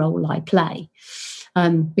is a role I play.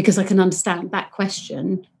 Because I can understand that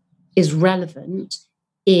question is relevant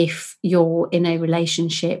if you're in a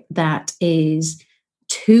relationship that is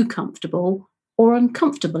too comfortable or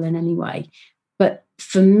uncomfortable in any way. But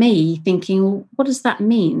for me, thinking, well, what does that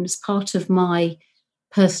mean as part of my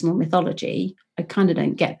personal mythology? I kind of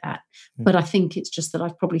don't get that. But I think it's just that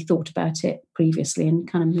I've probably thought about it previously and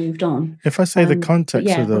kind of moved on. If I say the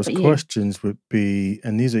context of those questions would be,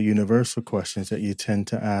 and these are universal questions that you tend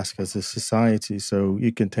to ask as a society, so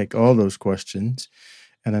you can take all those questions.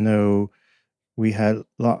 And I know we had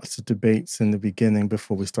lots of debates in the beginning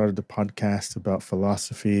before we started the podcast about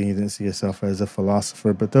philosophy. You didn't see yourself as a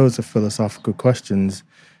philosopher, but those are philosophical questions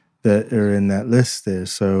that are in that list there.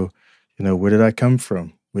 So, where did I come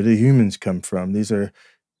from? Where do humans come from? These are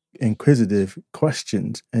inquisitive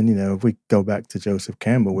questions. And, if we go back to Joseph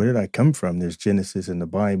Campbell, where did I come from? There's Genesis in the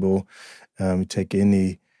Bible. Take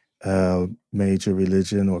any major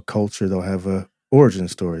religion or culture, they'll have a origin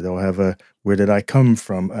story. They'll have a where did I come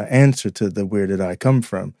from, an answer to the where did I come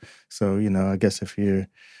from. So, I guess if you're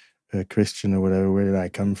a Christian or whatever, where did I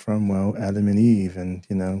come from? Well, Adam and Eve, and,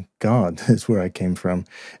 God is where I came from.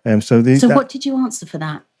 So what did you answer for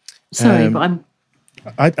that? Sorry, but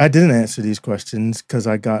I didn't answer these questions because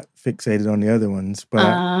I got fixated on the other ones.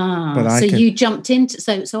 You jumped into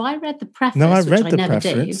so I read the preface. No, I read which the I never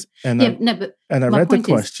preface, do. and I read the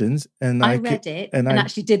questions, and I read it and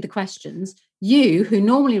actually did the questions. You, who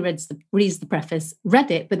normally reads the preface,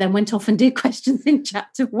 read it, but then went off and did questions in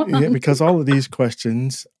chapter 1. Yeah, because all of these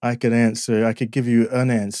questions I could answer. I could give you an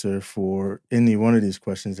answer for any one of these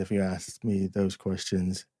questions if you asked me those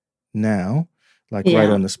questions now. Right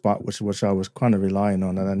on the spot, which I was kind of relying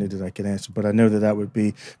on, that I knew that I could answer. But I know that would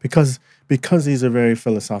be because these are very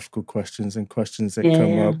philosophical questions and questions that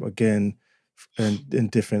come up again in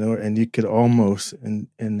different order, and you could almost in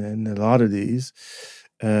a lot of these,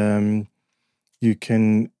 we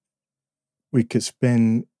could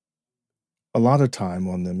spend a lot of time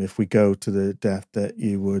on them if we go to the depth that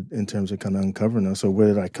you would in terms of kind of uncovering them. So where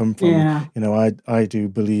did I come from? Yeah. I do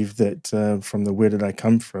believe that from the where did I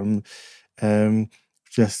come from.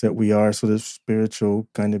 Just that we are sort of spiritual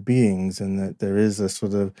kind of beings, and that there is a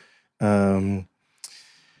sort of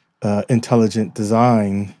intelligent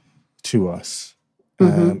design to us.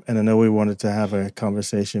 And I know we wanted to have a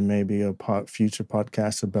conversation, maybe a future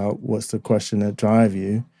podcast about what's the question that drive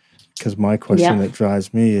you, because my question that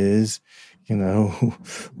drives me is,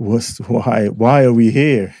 why are we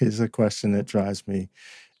here is a question that drives me.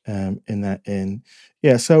 In that end.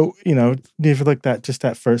 Yeah. So, if you look at just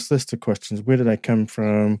that first list of questions, where did I come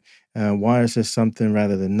from? Why is there something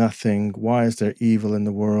rather than nothing? Why is there evil in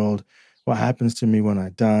the world? What happens to me when I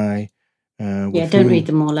die? Don't read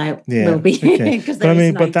them all out. Yeah. Will be.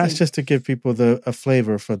 Okay. But that's just to give people a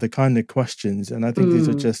flavor for the kind of questions. And I think these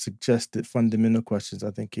are just suggested fundamental questions.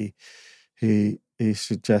 I think he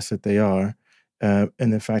suggests that they are. And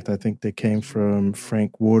in fact, I think they came from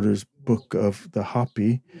Frank Warder's book of the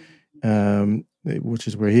Hopi, which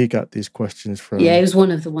is where he got these questions from. Yeah, it was one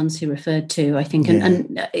of the ones he referred to, I think.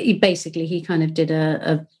 And he kind of did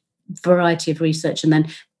a variety of research and then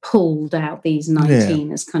pulled out these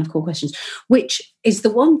 19 as kind of core questions, which is the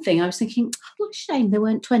one thing I was thinking, what a shame there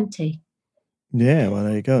weren't 20. Yeah, well,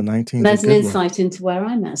 there you go. 19's a There's an good one. insight into where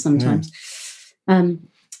I'm at Yeah. sometimes.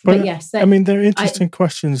 But But yes, I mean, they're I interesting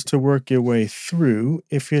questions to work your way through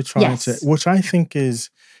if you're trying to, yes. which I think is,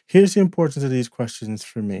 here's the importance of these questions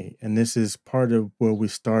for me. And this is part of where we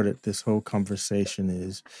started this whole conversation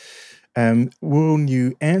is, when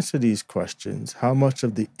you answer these questions, how much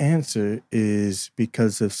of the answer is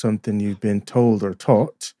because of something you've been told or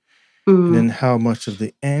taught, and then how much of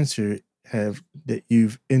the answer have that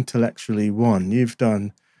you've intellectually won. You've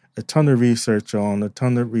done a ton of research on, a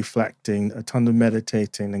ton of reflecting, a ton of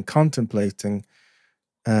meditating and contemplating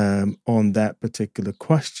on that particular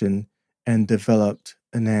question, and developed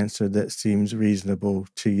an answer that seems reasonable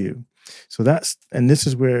to you. So and this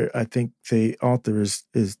is where I think the author is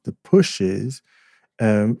the push is,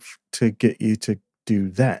 to get you to do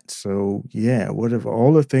that. So yeah, whatever,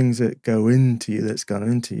 all the things that go into you, that's gone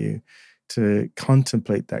into you, to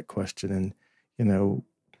contemplate that question, and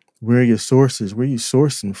where are your sources, where are you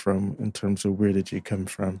sourcing from in terms of where did you come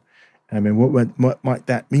from. I mean, what might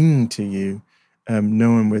that mean to you,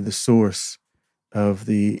 knowing where the source of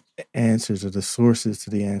the answers, or the sources to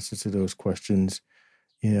the answers to those questions,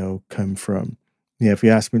 come from. Yeah, if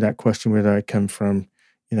you ask me that question, where did I come from,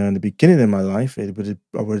 in the beginning of my life, I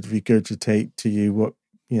would regurgitate to you what,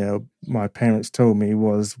 my parents told me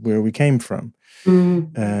was where we came from.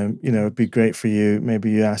 It'd be great for you. Maybe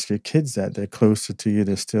you ask your kids that they're closer to you,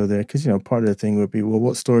 they're still there. Because, part of the thing would be, well,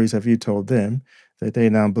 what stories have you told them that they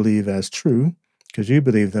now believe as true? Because you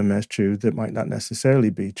believe them as true, that might not necessarily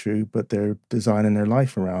be true, but they're designing their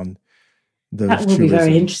life around those That will be very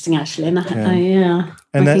truisms. interesting, actually. And And I at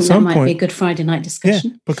think that some might be a point, good Friday night yeah,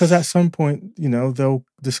 discussion. because at some point, they'll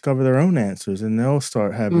discover their own answers, and they'll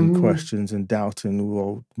start having questions and doubting,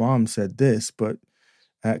 well, mom said this, but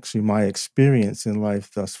actually my experience in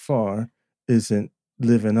life thus far isn't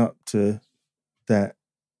living up to that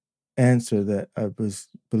answer that I was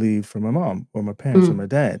believed from my mom or my parents or my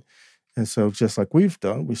dad. And so, just like we've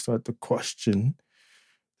done, we start to question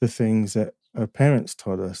the things that our parents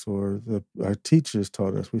taught us, or our teachers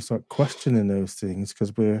taught us. We start questioning those things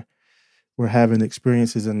because we're having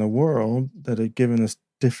experiences in the world that are giving us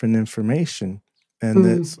different information, and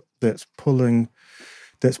that's pulling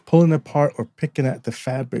apart or picking at the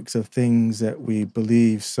fabrics of things that we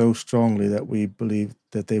believe so strongly, that we believe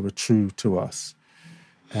that they were true to us.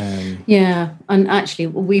 Yeah, and actually,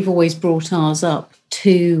 we've always brought ours up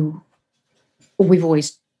to. We've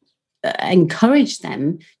always encouraged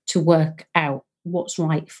them to work out what's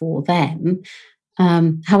right for them.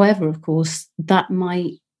 However, of course, that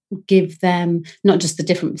might give them not just a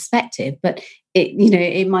different perspective, but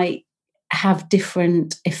it might have a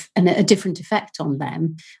different effect on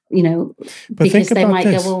them, But because think they about might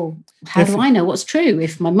go, this. well, how do I know what's true?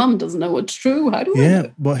 If my mum doesn't know what's true, how do I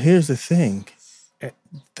know? But here's the thing.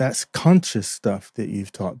 That's conscious stuff that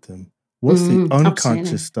you've taught them. What's the unconscious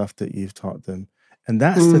Absolutely. stuff that you've taught them? And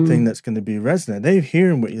that's the thing that's going to be resonant. They're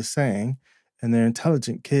hearing what you're saying, and they're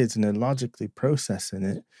intelligent kids, and they're logically processing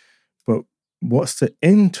it. But what's the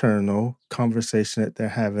internal conversation that they're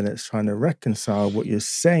having that's trying to reconcile what you're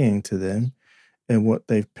saying to them and what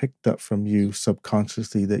they've picked up from you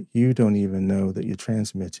subconsciously that you don't even know that you're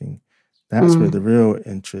transmitting? That's where the real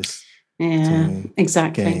interest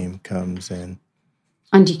Exactly. game comes in.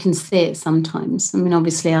 And you can see it sometimes. I mean,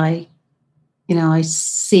 obviously, I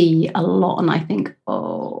see a lot, and I think,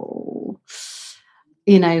 oh,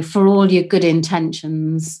 for all your good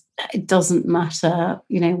intentions, it doesn't matter,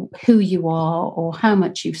 who you are, or how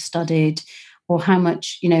much you've studied, or how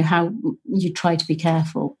much, how you try to be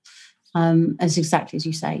careful. As exactly as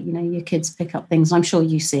you say, your kids pick up things. I'm sure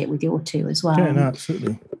you see it with your two as well. Yeah, no,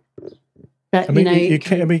 absolutely. But, I mean, you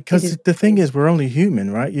can't. I mean, because the thing is, we're only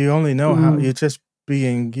human, right? You only know how. You're just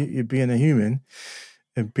you're being a human,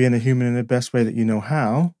 and being a human in the best way that you know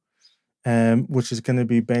how, which is going to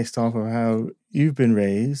be based off of how you've been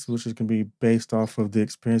raised, which is going to be based off of the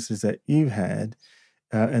experiences that you've had.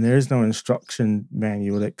 And there is no instruction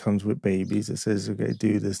manual that comes with babies that says, "Okay,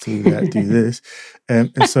 do this, do that, do this,"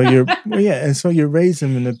 and so you're raising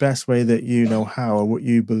them in the best way that you know how, or what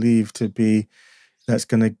you believe to be that's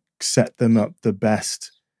going to set them up the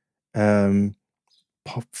best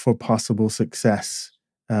for possible success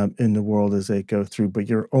in the world as they go through. But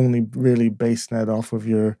you're only really basing that off of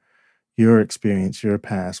your experience, your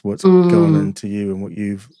past, what's gone into you, and what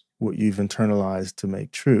you've internalized to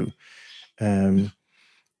make true. And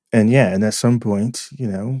at some point,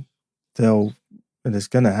 and it's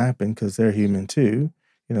going to happen because they're human too.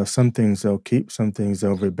 Some things they'll keep, some things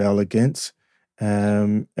they'll rebel against.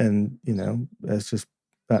 And that's just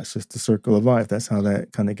the circle of life. That's how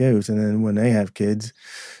that kind of goes. And then when they have kids,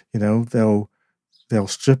 they'll they'll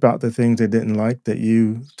strip out the things they didn't like that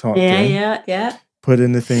you taught them. Yeah. Put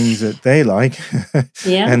in the things that they like,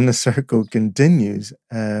 and the circle continues.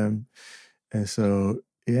 And so,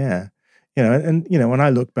 yeah, and when I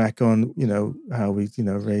look back on, how we,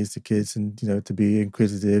 raise the kids and, to be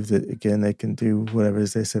inquisitive, that again, they can do whatever it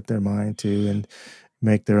is they set their mind to and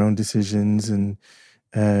make their own decisions and,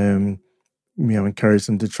 encourage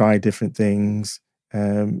them to try different things.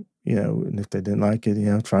 And if they didn't like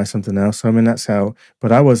it, try something else. So, I mean, that's how,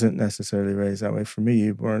 but I wasn't necessarily raised that way. For me,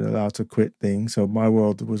 you weren't allowed to quit things. So my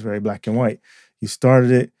world was very black and white. You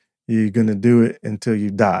started it, you're going to do it until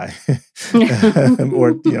you die,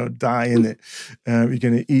 or, die in it. You're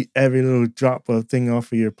going to eat every little drop of thing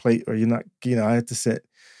off of your plate, or you're not, I had to sit,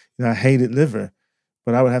 I hated liver,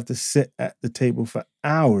 but I would have to sit at the table for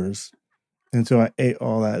hours until I ate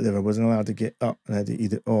all that liver. I wasn't allowed to get up and I had to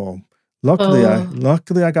eat it all.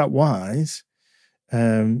 Luckily, I got wise,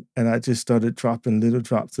 and I just started dropping little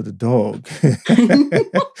drops to the dog.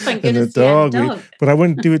 Thank goodness, and the dog. But I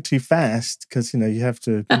wouldn't do it too fast because you have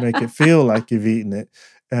to make it feel like you've eaten it.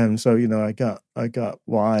 So I got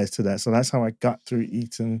wise to that. So that's how I got through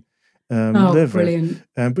eating liver. Brilliant.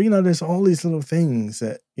 But there's all these little things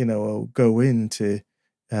that will go into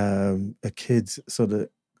a kid's sort of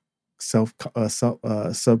subconscious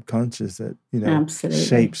that Absolutely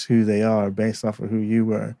shapes who they are based off of who you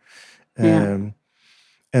were. And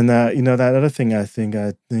that other thing I think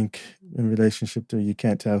in relationship to you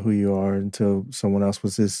can't tell who you are until someone else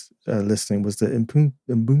was listening was the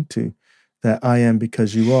Ubuntu, that I am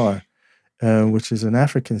because you are, which is an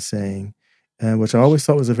African saying, which I always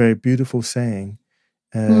thought was a very beautiful saying,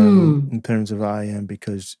 in terms of I am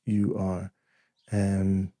because you are.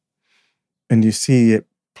 And you see it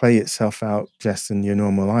play itself out just in your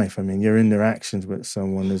normal life. I mean, your interactions with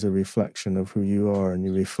someone is a reflection of who you are, and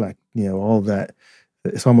you reflect, all that.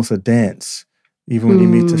 It's almost a dance. Even when you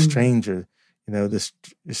meet a stranger, you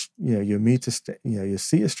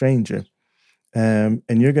see a stranger, and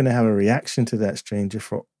you're going to have a reaction to that stranger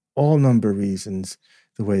for all number of reasons: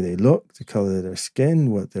 the way they look, the color of their skin,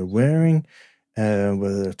 what they're wearing,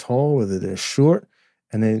 whether they're tall, whether they're short,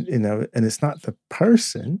 and then and it's not the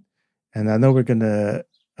person. And I know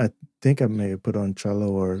I think I may have put on Trello,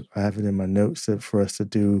 or I have it in my notes for us to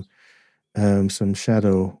do some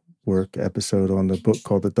shadow work episode on the book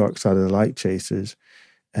called The Dark Side of the Light Chasers.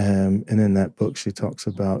 And in that book, she talks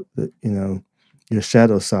about that, your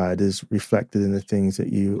shadow side is reflected in the things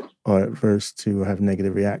that you are adverse to or have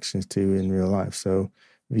negative reactions to in real life. So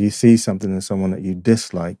if you see something in someone that you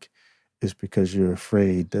dislike, it's because you're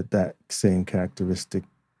afraid that same characteristic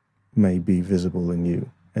may be visible in you.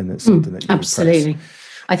 And it's something that you absolutely repress.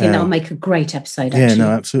 I think that'll make a great episode, actually. Yeah,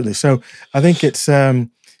 no, absolutely. So I think it's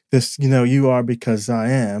this, you are because I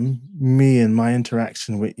am. Me and my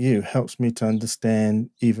interaction with you helps me to understand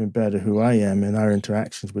even better who I am and our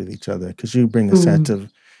interactions with each other, because you bring a set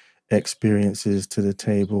of experiences to the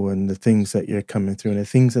table and the things that you're coming through and the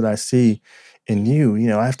things that I see in you.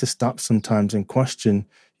 I have to stop sometimes and question,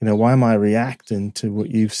 why am I reacting to what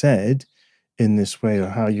you've said in this way, or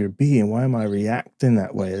how you're being? Why am I reacting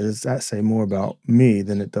that way? Does that say more about me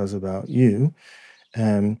than it does about you?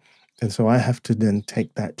 And so I have to then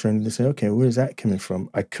take that journey to say, okay, where's that coming from?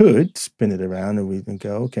 I could spin it around and we can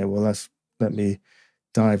go, okay, well, let me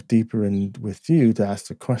dive deeper in with you to ask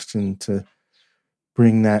the question to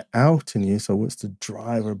bring that out in you. So what's the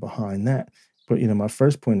driver behind that? But, my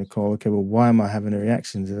first point of call, okay, well, why am I having a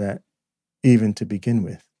reaction to that even to begin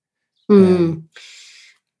with?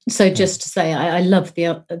 So just to say, I love the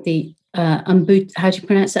Ubuntu, how do you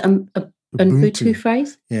pronounce it? Ubuntu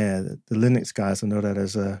phrase? Yeah, the Linux guys, I know that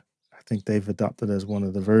as I think they've adopted as one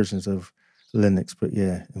of the versions of Linux, but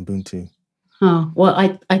yeah, Ubuntu. Oh, well,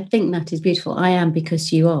 I think that is beautiful. I am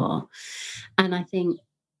because you are. And I think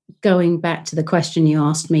going back to the question you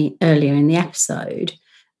asked me earlier in the episode,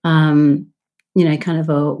 kind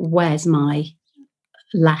of where's my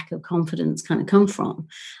lack of confidence kind of come from?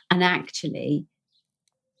 And actually,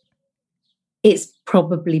 it's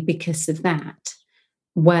probably because of that.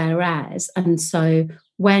 Whereas, and so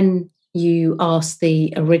when you asked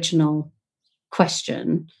the original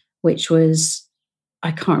question, which was,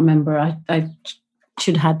 I can't remember, I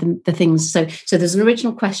should have had the things. So there's an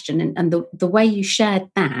original question, and the way you shared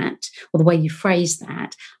that, or the way you phrased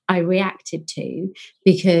that, I reacted to,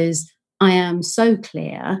 because I am so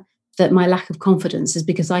clear that my lack of confidence is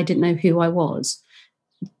because I didn't know who I was.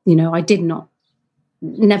 I did not,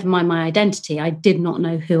 never mind my identity, I did not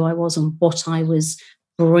know who I was and what I was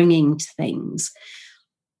bringing to things.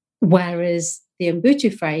 Whereas the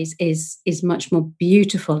Ubuntu phrase is much more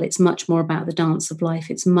beautiful. It's much more about the dance of life.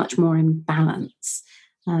 It's much more in balance.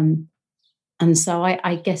 And And so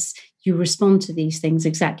I guess you respond to these things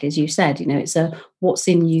exactly as you said. It's what's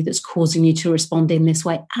in you that's causing you to respond in this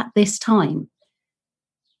way at this time.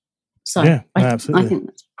 So Yeah, no, I absolutely. think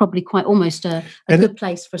that's probably quite almost a good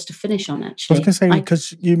place for us to finish on, I was actually. going to say,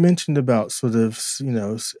 because you mentioned about sort of,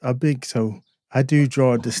 so I do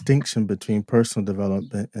draw a distinction between personal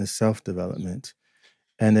development and self-development.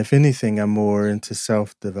 And if anything, I'm more into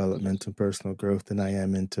self-development and personal growth than I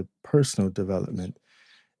am into personal development.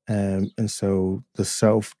 And so the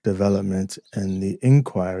self-development and the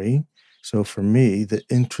inquiry. So for me, the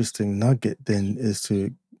interesting nugget then is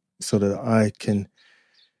so that I can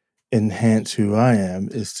enhance who I am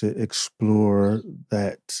is to explore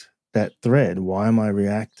that thread. Why am I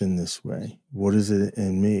reacting this way? What is it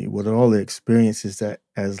in me? What are all the experiences that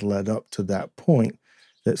has led up to that point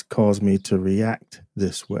that's caused me to react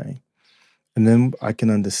this way? And then I can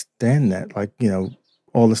understand that, like,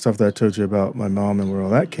 all the stuff that I told you about my mom and where all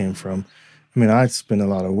that came from. I mean, I spent a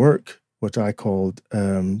lot of work, which I called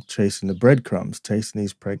chasing the breadcrumbs, chasing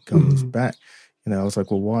these breadcrumbs back. I was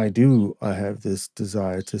like, well, why do I have this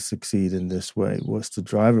desire to succeed in this way? What's the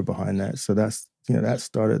driver behind that? So that's, that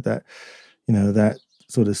started that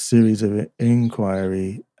sort of series of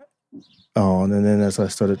inquiry on. And then as I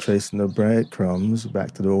started tracing the breadcrumbs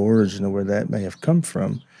back to the origin of where that may have come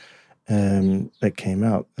from, that came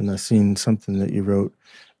out. And I've seen something that you wrote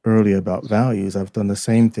earlier about values. I've done the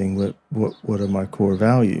same thing with what are my core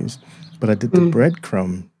values. But I did the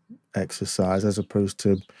breadcrumb exercise as opposed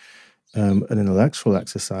to an intellectual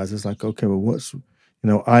exercise. It's like, okay, well,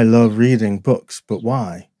 I love reading books, but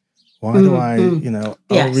why? Why do I,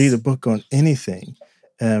 I'll read a book on anything.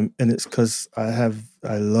 And it's because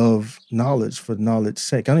I love knowledge for knowledge's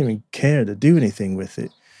sake. I don't even care to do anything with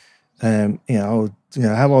it. I'll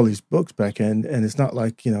have all these books back and it's not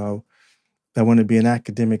like, I want to be an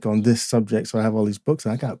academic on this subject, so I have all these books.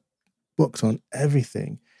 And I got books on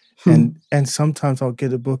everything. And sometimes I'll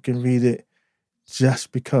get a book and read it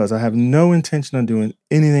just because I have no intention on doing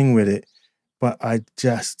anything with it, but I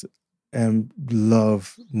just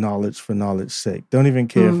love knowledge for knowledge's sake. Don't even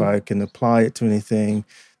care if I can apply it to anything.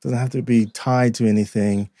 Doesn't have to be tied to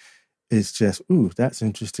anything. It's just, ooh, that's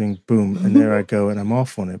interesting. Boom. And there I go. And I'm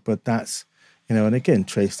off on it. But that's, and again, I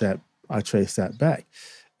trace that back.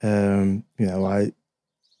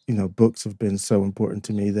 Books have been so important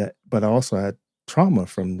to me but I also had trauma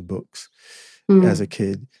from the books as a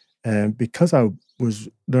kid. And because I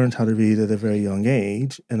learned how to read at a very young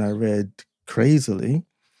age and I read crazily,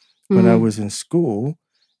 when I was in school,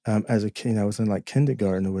 as a kid, I was in like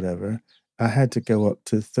kindergarten or whatever, I had to go up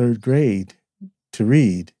to third grade to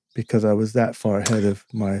read because I was that far ahead of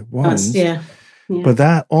my ones. Yeah.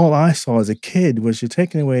 But all I saw as a kid was you're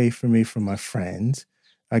taking away from me from my friends.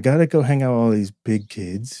 I got to go hang out with all these big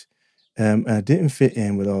kids. And I didn't fit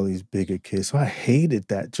in with all these bigger kids. So I hated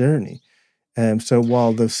that journey. So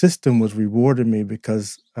while the system was rewarding me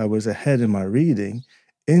because I was ahead in my reading,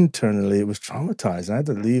 internally it was traumatizing. I had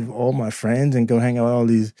to leave all my friends and go hang out with all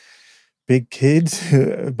these big kids.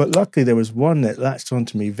 But luckily there was one that latched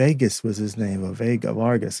onto me. Vegas was his name, or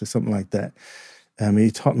Vargas or something like that.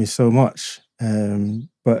 He taught me so much.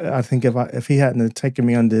 But I think if he hadn't taken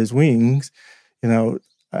me under his wings,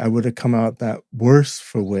 I would have come out that worse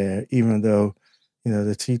for wear, even though,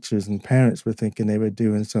 the teachers and parents were thinking they were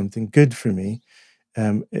doing something good for me.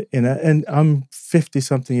 And I'm 50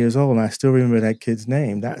 something years old and I still remember that kid's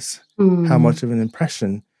name. That's how much of an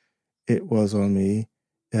impression it was on me.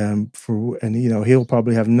 He'll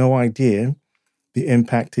probably have no idea the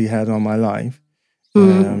impact he had on my life.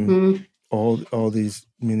 All these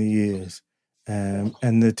many years.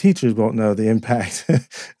 And the teachers won't know the impact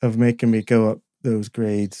of making me go up those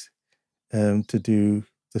grades to do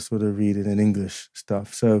the sort of reading and English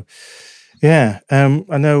stuff. So, I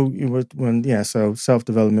know you were so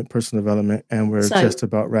self-development, personal development, and we're just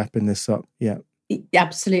about wrapping this up. Yeah.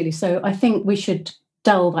 Absolutely. So I think we should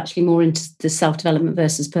delve actually more into the self-development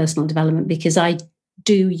versus personal development, because I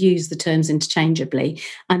do use the terms interchangeably,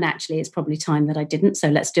 and actually it's probably time that I didn't. So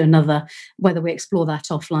let's do another, whether we explore that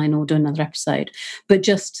offline or do another episode. But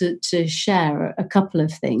just to share a couple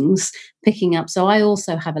of things, picking up. So I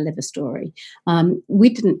also have a liver story. We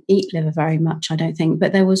didn't eat liver very much, I don't think,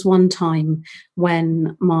 but there was one time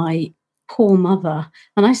when my poor mother,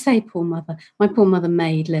 and I say poor mother, my poor mother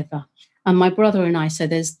made liver. And my brother and I, so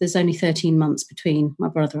there's only 13 months between my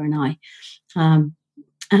brother and I.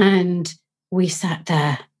 And we sat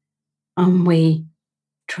there and we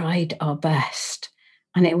tried our best.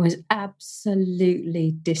 And it was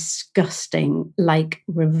absolutely disgusting, like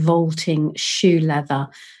revolting shoe leather.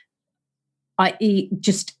 I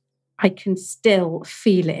can still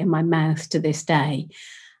feel it in my mouth to this day.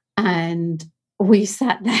 And we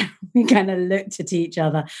sat there, we kind of looked at each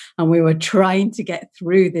other, and we were trying to get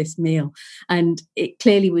through this meal. And it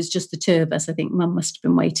clearly was just the two of us. I think Mum must have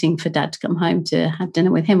been waiting for Dad to come home to have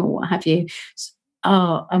dinner with him or what have you.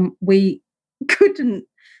 We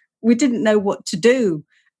didn't know what to do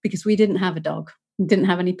because we didn't have a dog. We didn't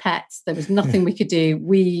have any pets. There was nothing we could do.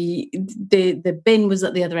 The bin was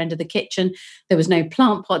at the other end of the kitchen. There was no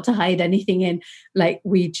plant pot to hide anything in. Like,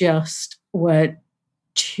 we just were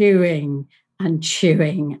chewing and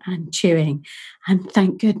chewing and chewing. And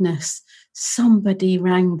thank goodness somebody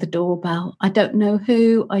rang the doorbell. I don't know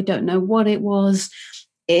who, I don't know what it was.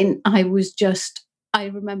 I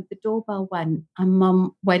remember the doorbell went and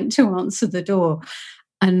Mum went to answer the door.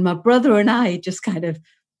 And my brother and I just kind of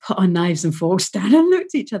put our knives and forks down and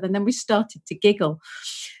looked at each other. And then we started to giggle.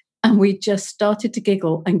 And we just started to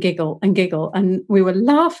giggle and giggle and giggle. And we were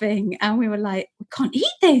laughing and we were like, we can't eat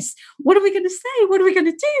this. What are we going to say? What are we going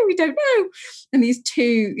to do? We don't know. And these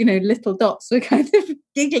two, little dots were kind of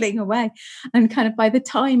giggling away. And kind of by the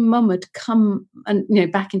time Mum had come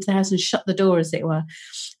and, back into the house and shut the door, as it were,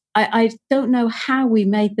 I don't know how we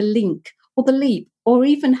made the link or the leap or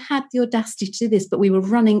even had the audacity to do this, but we were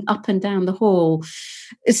running up and down the hall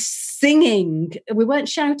singing. We weren't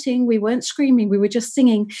shouting, we weren't screaming, we were just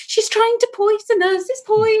singing, she's trying to poison us, it's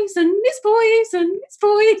poison, it's poison, it's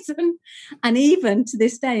poison. And even to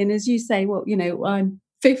this day, and as you say, well, I'm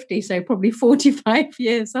 50, so probably 45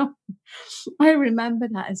 years on, I remember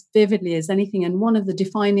that as vividly as anything. And one of the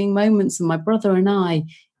defining moments of my brother and I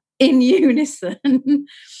in unison,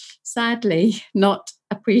 sadly, not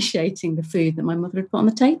appreciating the food that my mother had put on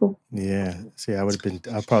the table. Yeah. See, I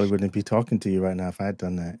probably wouldn't be talking to you right now if I had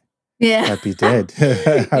done that. Yeah. I'd be dead.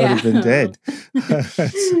 I would have been dead.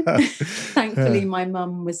 Thankfully, my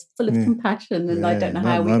mum was full of compassion, and I don't know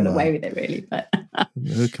how we got away with it, really. But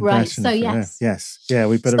no compassion. Right, so yes. Yes. Yeah,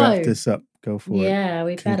 we better wrap this up. Go for it. Yeah,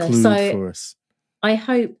 we better. Conclude for us. I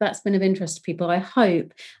hope that's been of interest to people. I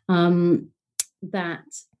hope that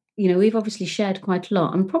we've obviously shared quite a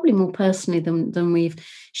lot, and probably more personally than we've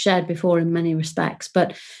shared before in many respects.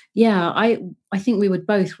 But yeah, I think we would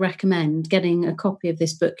both recommend getting a copy of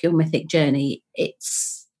this book, Your Mythic Journey.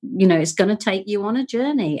 It's it's going to take you on a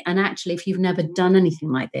journey, and actually, if you've never done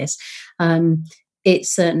anything like this, it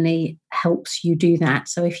certainly helps you do that.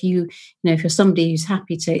 So if if you're somebody who's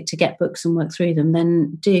happy to get books and work through them,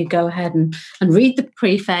 then do go ahead and read the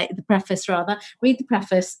preface, read the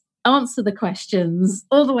preface. Answer the questions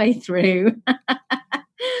all the way through,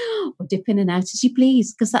 or dip in and out as you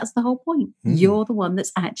please, because that's the whole point. You're the one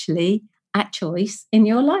that's actually at choice in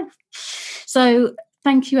your life. So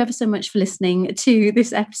thank you ever so much for listening to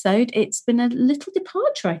this episode. It's been a little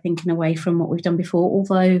departure, I think, in a way from what we've done before,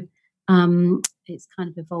 although it's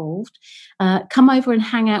kind of evolved. Come over and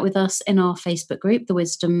hang out with us in our Facebook group, the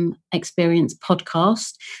Wisdom Experience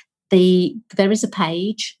Podcast. There is a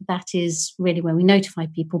page that is really where we notify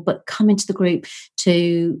people, but come into the group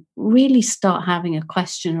to really start having a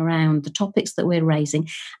question around the topics that we're raising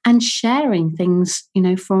and sharing things,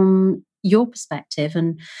 from your perspective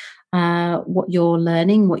and what you're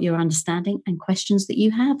learning, what you're understanding, and questions that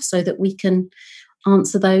you have, so that we can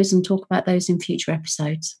answer those and talk about those in future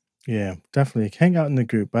episodes. Yeah, definitely. Hang out in the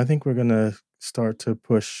group. I think we're going to start to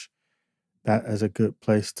push that as a good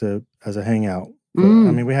place as a hangout. But,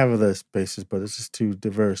 I mean, we have other spaces, but it's just too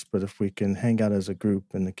diverse. But if we can hang out as a group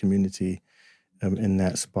in the community in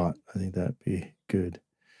that spot, I think that'd be good.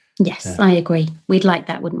 Yes, I agree. We'd like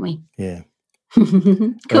that, wouldn't we? Yeah.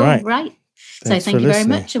 Cool. Right. Thanks so thank you listening.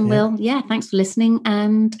 very much. And thanks for listening.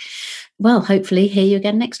 And hopefully hear you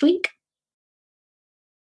again next week.